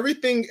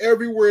everything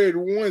everywhere at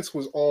once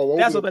was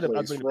all over the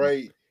place,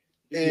 right?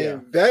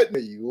 And that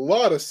made a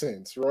lot of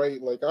sense,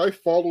 right? Like I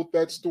followed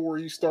that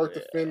story start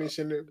to finish,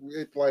 and it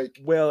like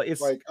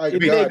it's like I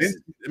mean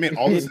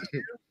all the sense.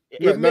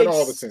 Not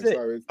all the sense.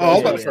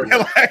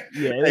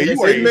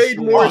 It made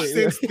more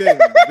sense than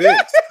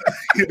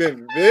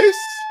this.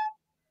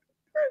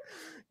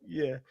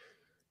 Yeah.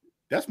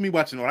 That's me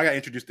watching when I got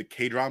introduced to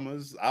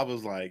K-dramas. I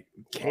was like,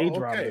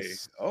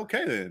 K-dramas.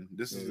 Okay, then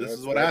this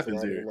is what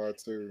happens here. A lot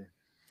too.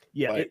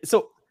 Yeah. Like,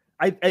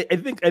 I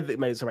think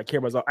my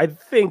camera's off. I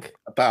thought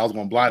I was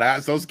going blind. I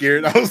was so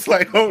scared. I was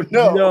like, oh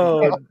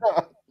no. I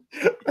thought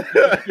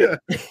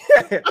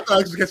I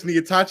was catching the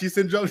Itachi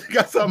syndrome. You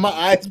got some of my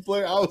eyes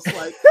blurred. I was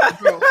like,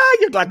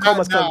 your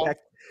glaucoma's coming back.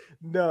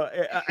 No,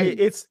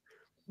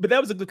 but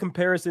that was a good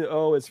comparison.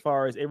 As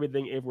far as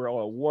everything everywhere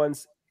all at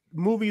once.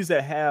 Movies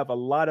that have a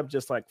lot of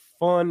just like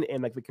fun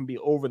and like they can be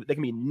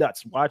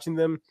nuts watching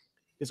them.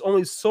 There's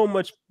only so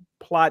much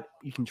plot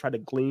you can try to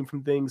glean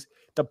from things.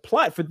 The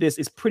plot for this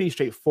is pretty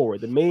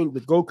straightforward. The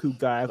Goku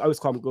guy, I always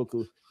call him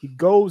Goku. He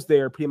goes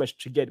there pretty much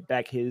to get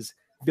back his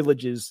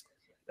villages.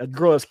 A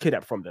girl is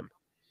kidnapped from them,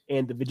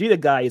 and the Vegeta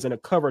guy is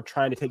undercover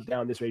trying to take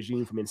down this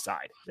regime from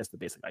inside. That's the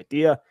basic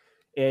idea.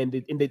 And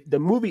in the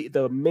movie,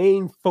 the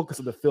main focus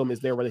of the film is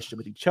their relationship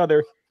with each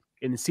other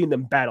and seeing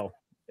them battle,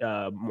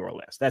 more or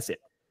less. That's it.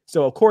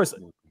 So, of course,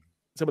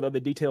 some of the other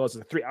details,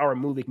 a 3-hour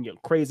movie can get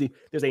crazy.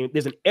 There's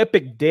an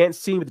epic dance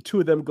scene where the two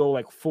of them go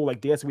like full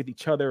like dancing with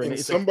each other, and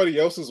it's somebody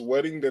else's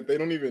wedding that they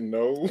don't even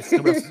know.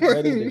 Somebody else's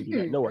wedding that you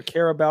don't know or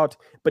care about.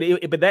 But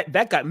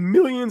that got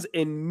millions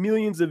and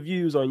millions of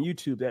views on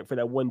YouTube for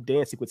that one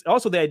dance sequence.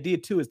 Also, the idea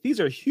too is these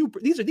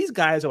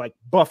guys are like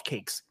buff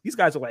cakes. These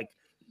guys are like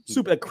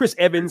super, like Chris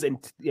Evans and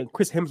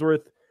Chris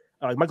Hemsworth.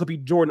 Michael B.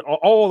 Jordan,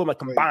 all of them like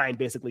combined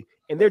basically,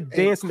 and they're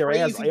dancing their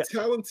ass. Crazy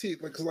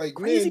talented, like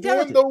crazy man,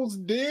 talented. doing those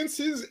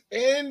dances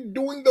and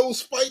doing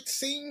those fight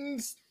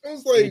scenes. I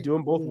was like, they do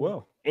them both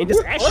well, and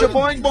just action.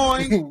 Boing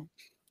boing.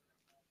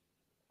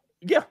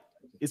 Yeah,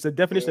 it's a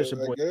definition of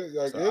Shaboing.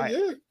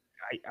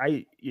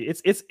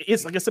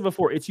 It's like I said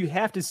before. It's you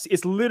have to.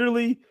 It's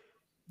literally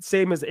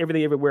same as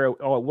Everything Everywhere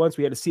all at once.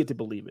 We had to see it to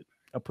believe it.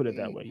 I'll put it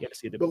that way. You got to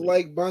see it to but believe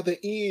like it. by the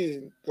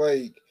end,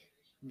 like.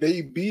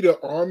 They beat an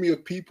army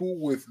of people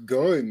with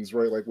guns,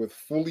 right? Like with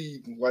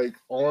fully like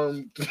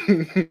armed.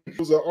 It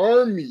was an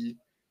army.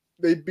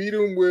 They beat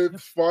them with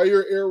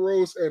fire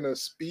arrows and a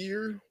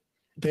spear.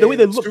 The way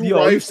they look, two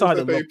you saw rifles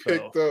them that they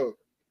picked up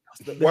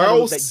They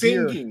while had that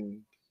gear.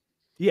 singing.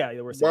 Yeah,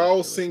 they were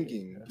While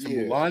singing. Some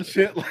Yeah. Mulan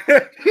shit.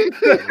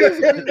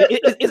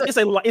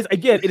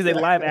 It is a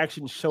live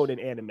action show in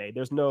anime.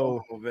 There's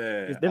no,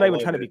 man. they're not even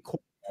trying to be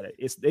cool about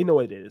it. They know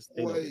what it is.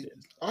 They know what it is.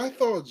 I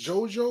thought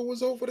JoJo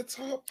was over the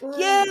top, bro.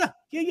 Yeah.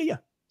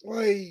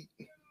 Like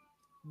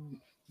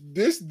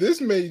this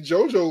made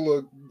JoJo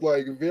look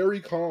like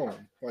very calm.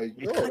 Like,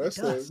 It no, kinda that's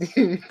does. a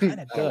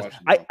Kinda does.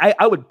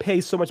 I would pay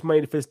so much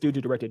money for this dude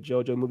to direct a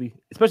JoJo movie,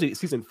 especially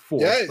season 4.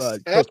 Yes,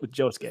 With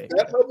Josuke.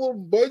 that level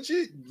of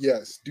budget.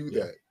 Yes, do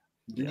Yeah. that.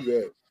 Do Yeah.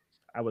 that.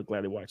 I would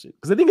gladly watch it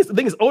because the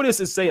thing is, Otis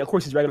is saying, of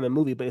course, he's writing the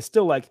movie, but it's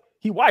still like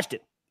he watched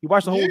it. He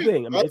watched the whole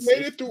thing. I mean, I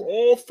made it through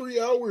all 3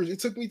 hours. It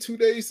took me 2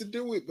 days to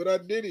do it, but I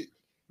did it.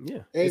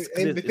 Yeah,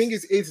 And the thing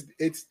is,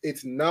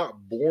 it's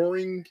not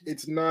boring.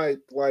 It's not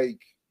like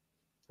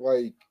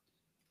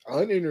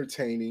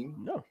unentertaining.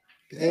 No.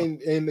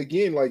 And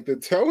again, like the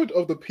talent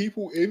of the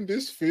people in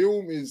this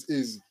film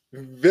is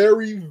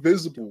very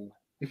visible.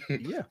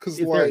 Yeah, because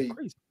it's very like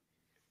crazy.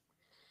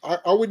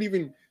 I wouldn't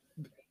even.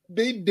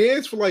 They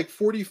danced for like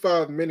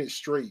 45 minutes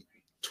straight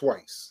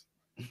twice,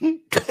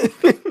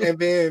 and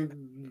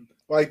then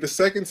like the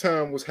second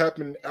time was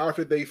happening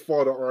after they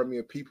fought an army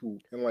of people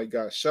and like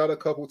got shot a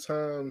couple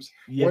times.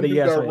 Yeah, One dude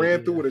got ran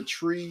yeah. through with a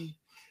tree.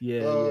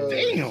 Yeah,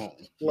 Damn.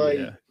 Like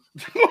Yeah.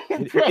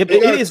 they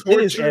It got is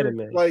tortured,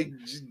 anime.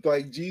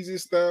 like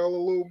Jesus style a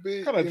little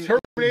bit. Kind of And-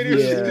 Terminator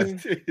Yeah.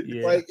 shit.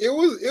 Yeah. Like it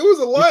was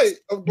a lot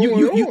of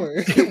going on.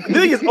 The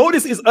thing is,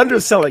 Otis is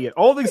underselling it.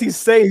 All the things he's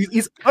saying,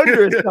 he's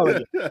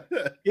underselling it.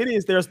 It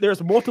is.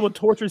 There's multiple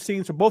torture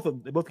scenes for both of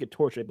them. They both get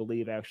tortured, I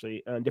believe,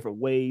 actually, in different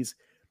ways.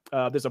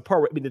 There's a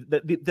part where I mean,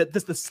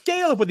 the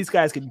scale of what these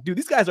guys can do.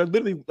 These guys are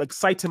literally like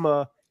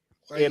Saitama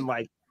and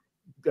like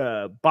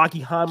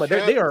Baki Hanma.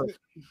 They are.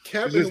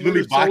 Cap Is this and Winter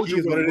really Baki Soldier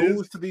is what would it is?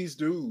 lose to these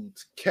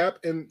dudes. Cap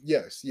and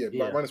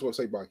might as well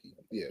say Baki.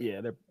 Yeah.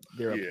 Yeah,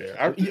 they're up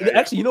Yeah, there.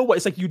 Actually, you know what?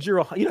 It's like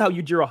Yujiro. You know how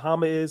Yujiro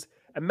Hama is.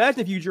 Imagine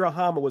if Yujiro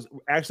Hama was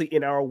actually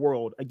in our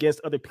world against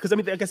other. Because I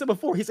mean, like I said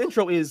before, his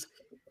intro is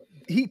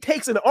he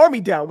takes an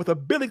army down with a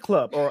billy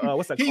club or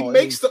what's that He called?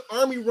 makes the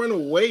army run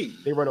away.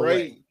 They run right?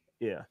 away.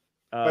 Yeah.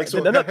 Like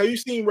so, then- have you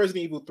seen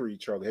Resident Evil 3,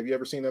 Charlie? Have you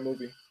ever seen that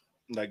movie?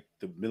 Like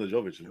the Mila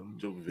Jovovich.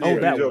 Oh,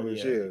 that Mila one.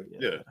 Jovovich,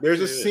 Yeah. Yeah. There's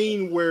a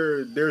scene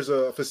where there's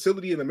a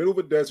facility in the middle of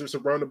a desert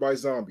surrounded by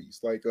zombies.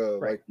 Like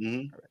Right.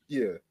 Mhm.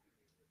 yeah.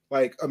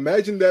 Like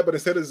imagine that, but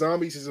instead of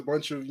zombies, it's a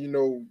bunch of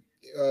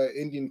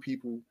Indian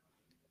people.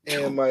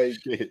 And like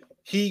Shit.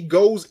 he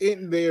goes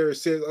in there,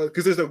 says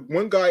because there's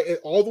one guy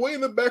all the way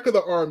in the back of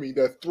the army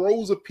that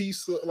throws a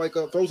piece of,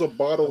 throws a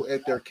bottle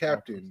at their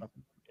captain,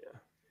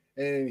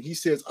 and he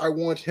says, "I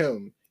want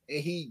him," and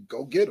he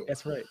go get him.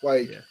 That's right.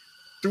 Like Yeah.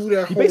 through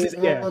that He whole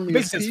basically, army he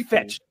basically of says people.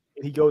 fetch.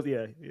 And he goes,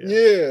 yeah.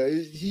 Yeah,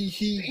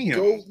 he Damn.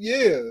 goes,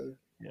 Yeah.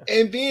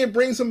 and then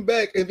brings him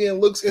back, and then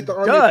looks at the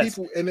army Does. of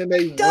people, and then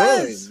they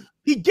Does. run.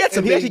 He gets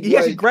him. And He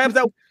actually like- grabs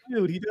that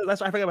dude. He does. That's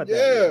why I forgot about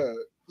that.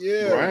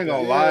 Yeah. Bro, I ain't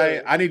gonna yeah.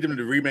 lie. I need them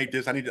to remake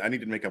this. I need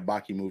to make a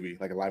Baki movie,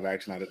 like a live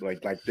action out of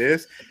like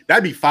this.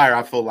 That'd be fire.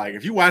 I feel like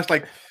if you watch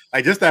like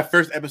just that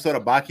first episode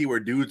of Baki where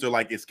dudes are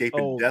like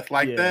escaping death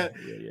like that.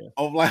 Yeah.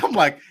 I'm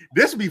like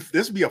this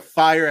would be a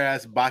fire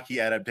ass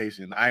Baki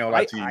adaptation. I ain't gonna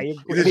lie to you. I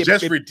agree. It's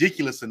just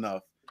ridiculous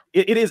enough.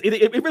 It is.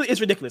 It really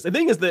is ridiculous. The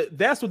thing is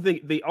that's what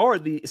they are.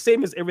 The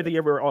same as Everything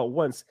Everywhere All at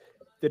Once.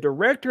 The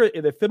director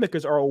and the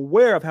filmmakers are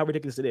aware of how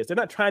ridiculous it is. They're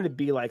not trying to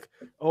be like,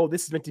 oh,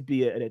 this is meant to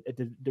be a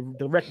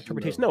direct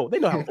interpretation. No, they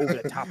know how over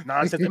the top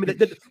nonsense. I mean,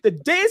 the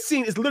dance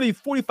scene is literally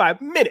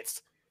 45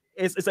 minutes.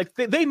 It's like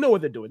they know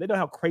what they're doing. They know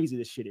how crazy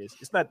this shit is.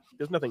 It's not.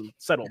 There's nothing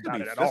subtle about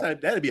it at all.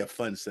 That'd be a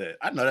fun set.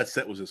 I know that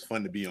set was just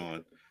fun to be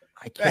on.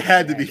 I can't That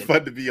had to be imagine.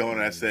 fun to be on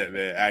that set,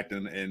 man.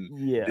 Acting and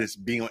Yeah.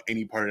 just being on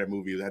any part of that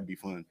movie, that'd be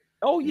fun.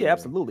 Oh yeah, Yeah.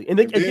 absolutely. And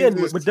then, And then again,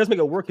 this- what does make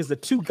it work is the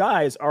two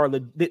guys are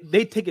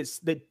they take it.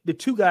 The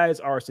two guys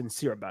are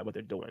sincere about what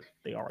they're doing.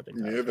 They are. The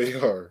entire Yeah, they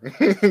time. are.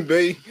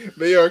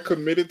 they are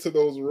committed to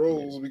those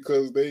roles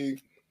because they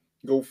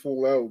go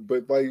full out.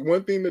 But like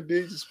one thing that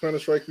did just kind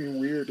of strike me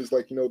weird is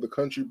like the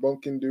country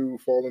bumpkin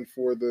dude falling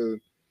for the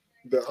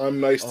I'm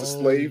nice to Oh,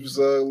 slaves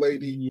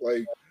lady. yeah.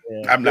 Like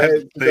Yeah. I'm not.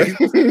 that's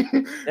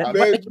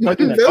Wait.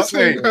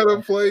 some kind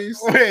of place.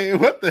 Wait,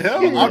 what the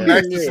hell? Yeah. I'm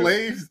next to Yeah.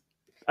 slaves.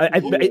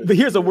 But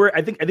here's a word.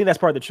 I think that's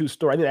part of the true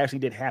story. I think it actually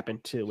did happen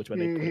too, which is why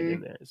they put it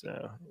in there.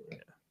 So yeah.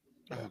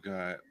 Oh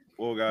god.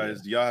 Well,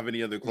 guys, do y'all have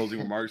any other closing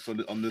remarks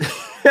on this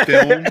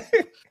film?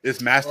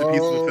 This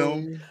masterpiece of a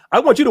film? I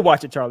want you to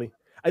watch it, Charlie.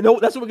 I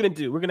know that's what we're gonna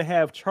do. We're gonna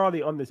have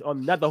Charlie on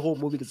not the whole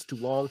movie because it's too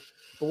long,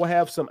 but we'll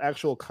have some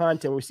actual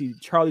content where we see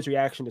Charlie's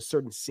reaction to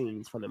certain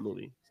scenes from the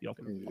movie. So y'all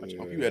can watch it.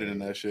 Hope you editing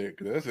that shit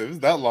because if it's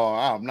that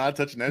long, I'm not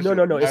touching that. No, shit.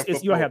 no, no. Not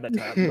You don't have that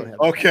time. You don't have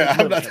that Okay, time.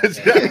 I'm not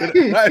touching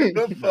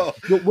that.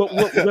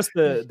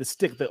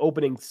 Just the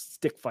opening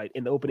stick fight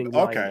in the opening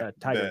line, Okay,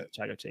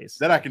 tiger chase.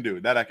 That I can do.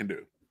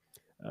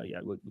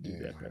 Yeah, we'll do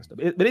that kind of stuff.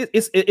 But it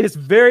is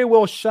very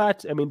well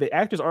shot. I mean, the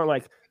actors aren't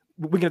like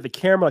looking at the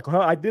camera like,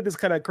 "Huh, I did this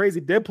kind of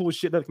crazy Deadpool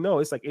shit." Like, no,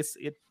 it's like it's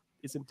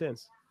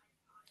intense.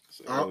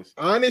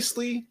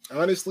 Honestly,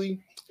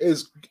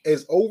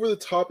 as over the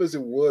top as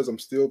it was, I'm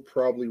still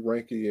probably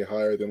ranking it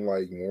higher than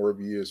like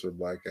Morbius or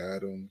Black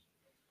Adam,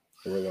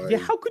 or like Yeah,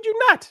 how could you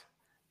not?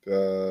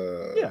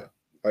 Yeah.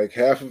 like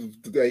half of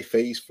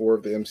phase 4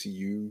 of the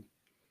MCU.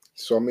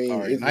 So I mean, All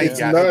right, it's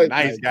now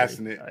not. he's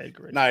gassing it. I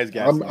agree. Now he's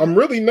gassing I'm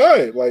really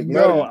not like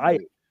No, not,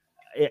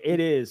 it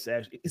is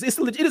actually it is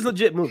a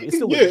legit movie. It's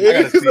still yeah, legit. I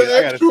gotta it is see it. I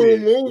an gotta actual see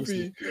it.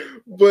 movie,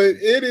 but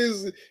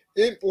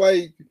it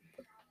like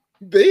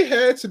they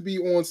had to be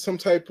on some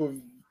type of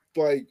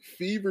like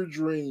fever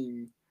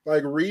dream,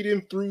 like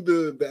reading through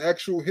the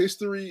actual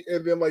history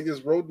and then like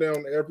just wrote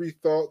down every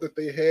thought that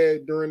they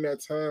had during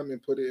that time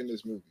and put it in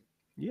this movie.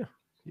 Yeah.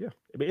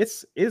 I mean,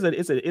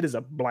 it is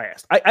a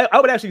blast. I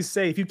would actually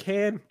say if you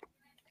can,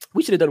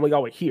 we should have done what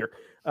y'all were here.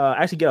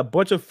 Actually get a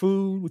bunch of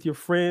food with your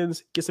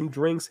friends, get some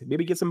drinks,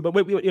 maybe get some, but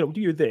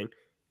do your thing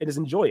and just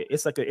enjoy it.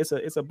 It's like it's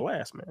a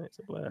blast, man. It's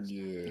a blast.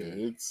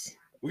 Yeah,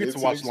 We get it's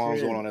to watch an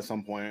longs going experience. on at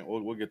some point.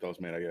 We'll get those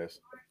made, I guess.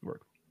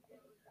 Work.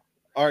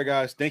 All right,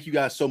 guys. Thank you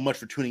guys so much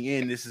for tuning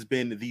in. This has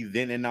been the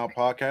Then and Now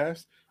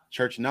podcast.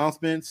 Church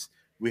announcements.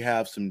 We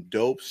have some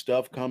dope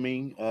stuff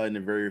coming in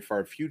the very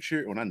far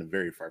future. Well, not in the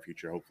very far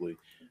future, hopefully.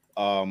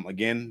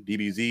 Again,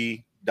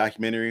 DBZ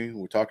documentary.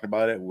 We're talking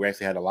about it. We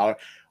actually had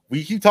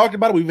we keep talking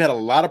about it. We've had a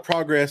lot of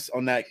progress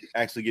on that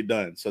actually get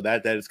done. So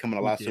that is coming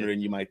a lot sooner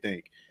than you might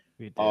think.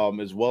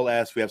 As well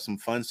as we have some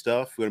fun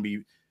stuff.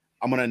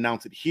 I'm gonna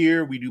announce it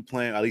here. We do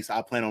plan, at least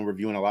I plan on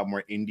reviewing a lot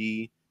more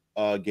indie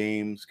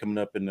games coming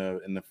up in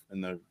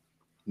the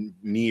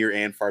near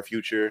and far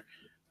future.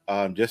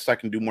 Just so I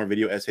can do more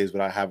video essays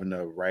without having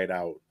to write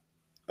out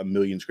a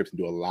million scripts and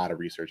do a lot of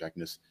research. I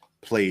can just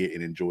play it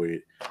and enjoy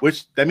it.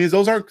 Which that means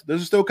those are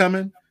still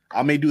coming.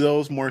 I may do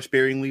those more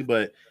sparingly,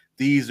 but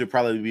these will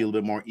probably be a little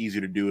bit more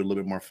easier to do, a little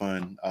bit more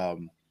fun.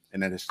 And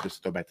then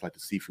just go back to like the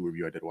seafood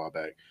review I did a while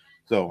back.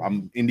 So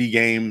indie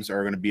games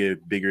are going to be a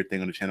bigger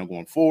thing on the channel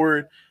going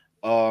forward.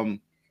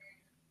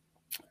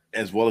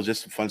 As well as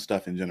just some fun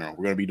stuff in general.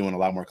 We're going to be doing a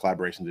lot more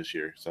collaborations this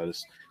year. So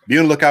just be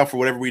on the lookout for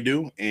whatever we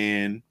do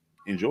and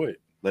enjoy it.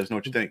 Let us know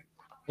what you think.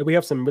 And we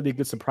have some really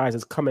good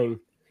surprises coming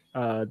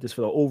just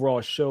for the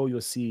overall show.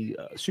 You'll see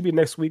should be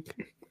next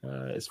week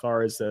as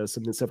far as some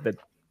of the stuff that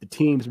the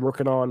team's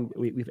working on.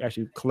 We've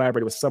actually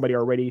collaborated with somebody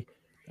already.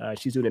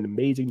 She's doing an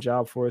amazing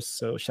job for us.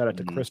 So shout out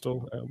to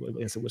Crystal.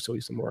 We'll show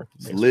you some more.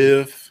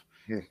 Liv.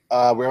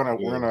 We're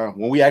gonna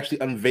when we actually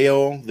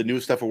unveil the new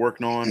stuff we're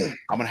working on,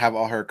 I'm gonna have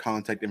all her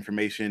contact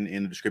information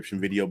in the description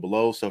video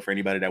below. So for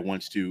anybody that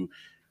wants to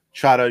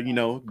try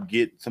to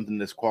get something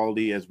that's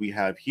quality as we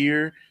have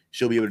here,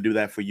 she'll be able to do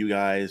that for you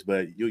guys.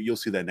 But you'll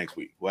see that next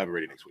week. We'll have it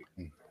ready next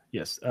week.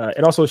 Yes,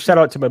 and also shout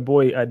out to my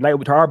boy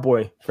to our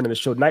boy friend of the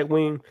show,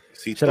 Nightwing.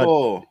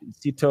 Cito,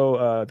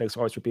 thanks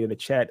always for being in the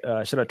chat.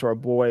 Shout out to our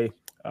boy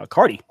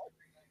Cardi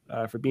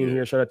for being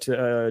here. Shout out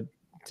to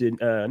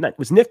it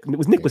was Nick. It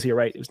was Nick was here,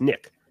 right? It was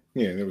Nick.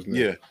 Yeah, it was Nick.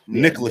 Yeah,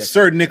 Nicholas,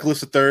 Sir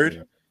Nicholas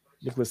III.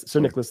 Yeah.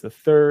 Sir Nicholas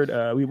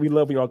III. We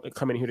love when y'all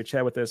come in here to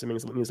chat with us. It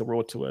means the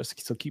world to us.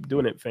 So keep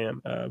doing it,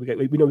 fam.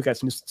 We know we got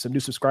some new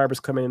subscribers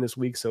coming in this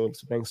week. So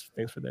thanks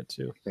for that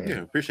too.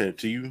 Yeah, appreciate it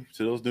to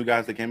those new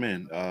guys that came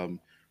in.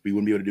 We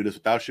wouldn't be able to do this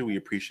without you. We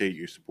appreciate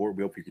your support.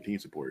 We hope you continue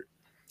support.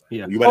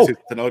 Yeah. You about to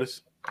say to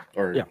notice?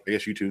 Or yeah. I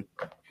guess you too.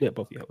 Yeah,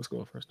 both. Yeah, let's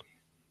go first.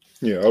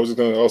 Yeah, I was just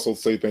going to also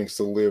say thanks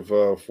to Liv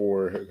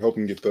for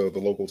helping get the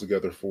logo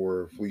together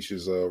for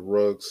Felicia's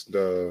rugs,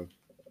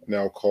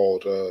 now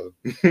called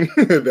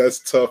That's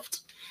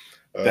Tuft.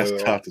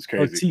 That's Tuft. It's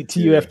crazy.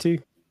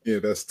 TUFT. Yeah,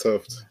 That's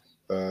Tuft.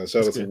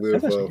 Shout out to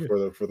Liv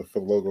for the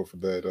logo for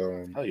that.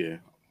 Oh yeah,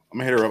 I'm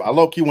gonna hit her up. I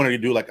low key wanted to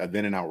do like a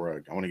Then and Out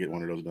rug. I want to get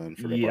one of those done.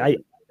 For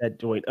that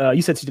joint.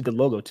 You said she did the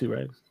logo too,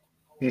 right?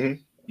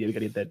 Mm-hmm. Yeah, we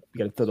gotta get that. We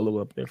gotta throw the logo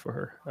up there for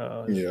her.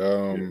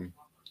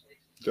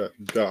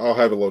 I'll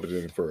have it loaded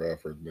in for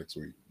next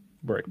week.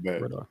 Right,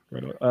 Bet. right on,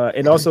 right on.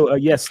 And also,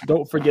 yes,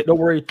 don't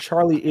worry.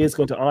 Charlie is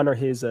going to honor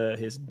his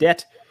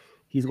debt.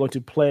 He's going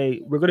to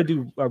play. We're going to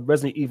do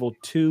Resident Evil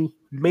 2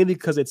 mainly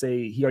because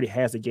he already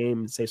has the game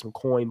and save some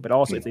coin, but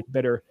also it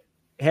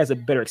has a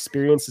better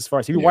experience as far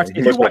as if you watch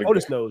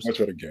Otis knows. Much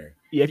better game.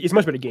 Yeah, it's a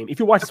much better game. If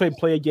you watch somebody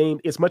play a game,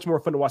 it's much more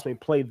fun to watch somebody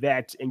play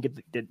that and get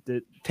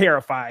the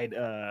terrified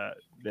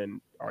than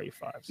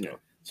RE5. So. Yeah.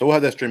 So we'll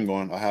have that stream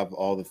going. I'll have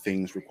all the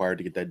things required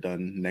to get that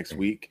done next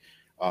week.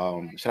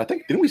 So I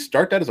think didn't we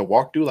start that as a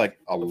walkthrough like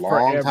a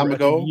long time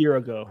ago? About a year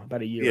ago.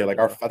 Yeah, like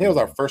I think it was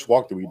our first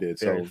walkthrough we did.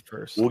 So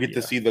we'll get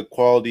to see the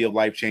quality of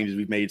life changes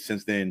we've made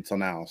since then till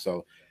now.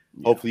 So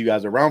hopefully you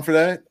guys are around for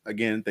that.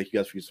 Again, thank you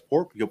guys for your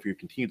support. We hope for your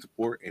continued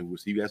support, and we'll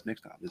see you guys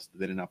next time. This is the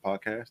Then and Out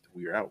podcast.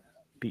 We are out.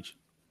 Peace.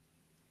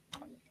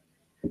 All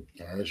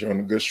right, you're on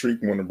a good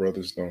streak, Warner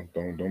Brothers.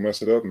 Don't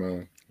mess it up,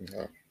 man.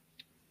 Yeah.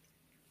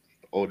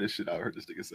 Oh, this shit I heard this nigga say.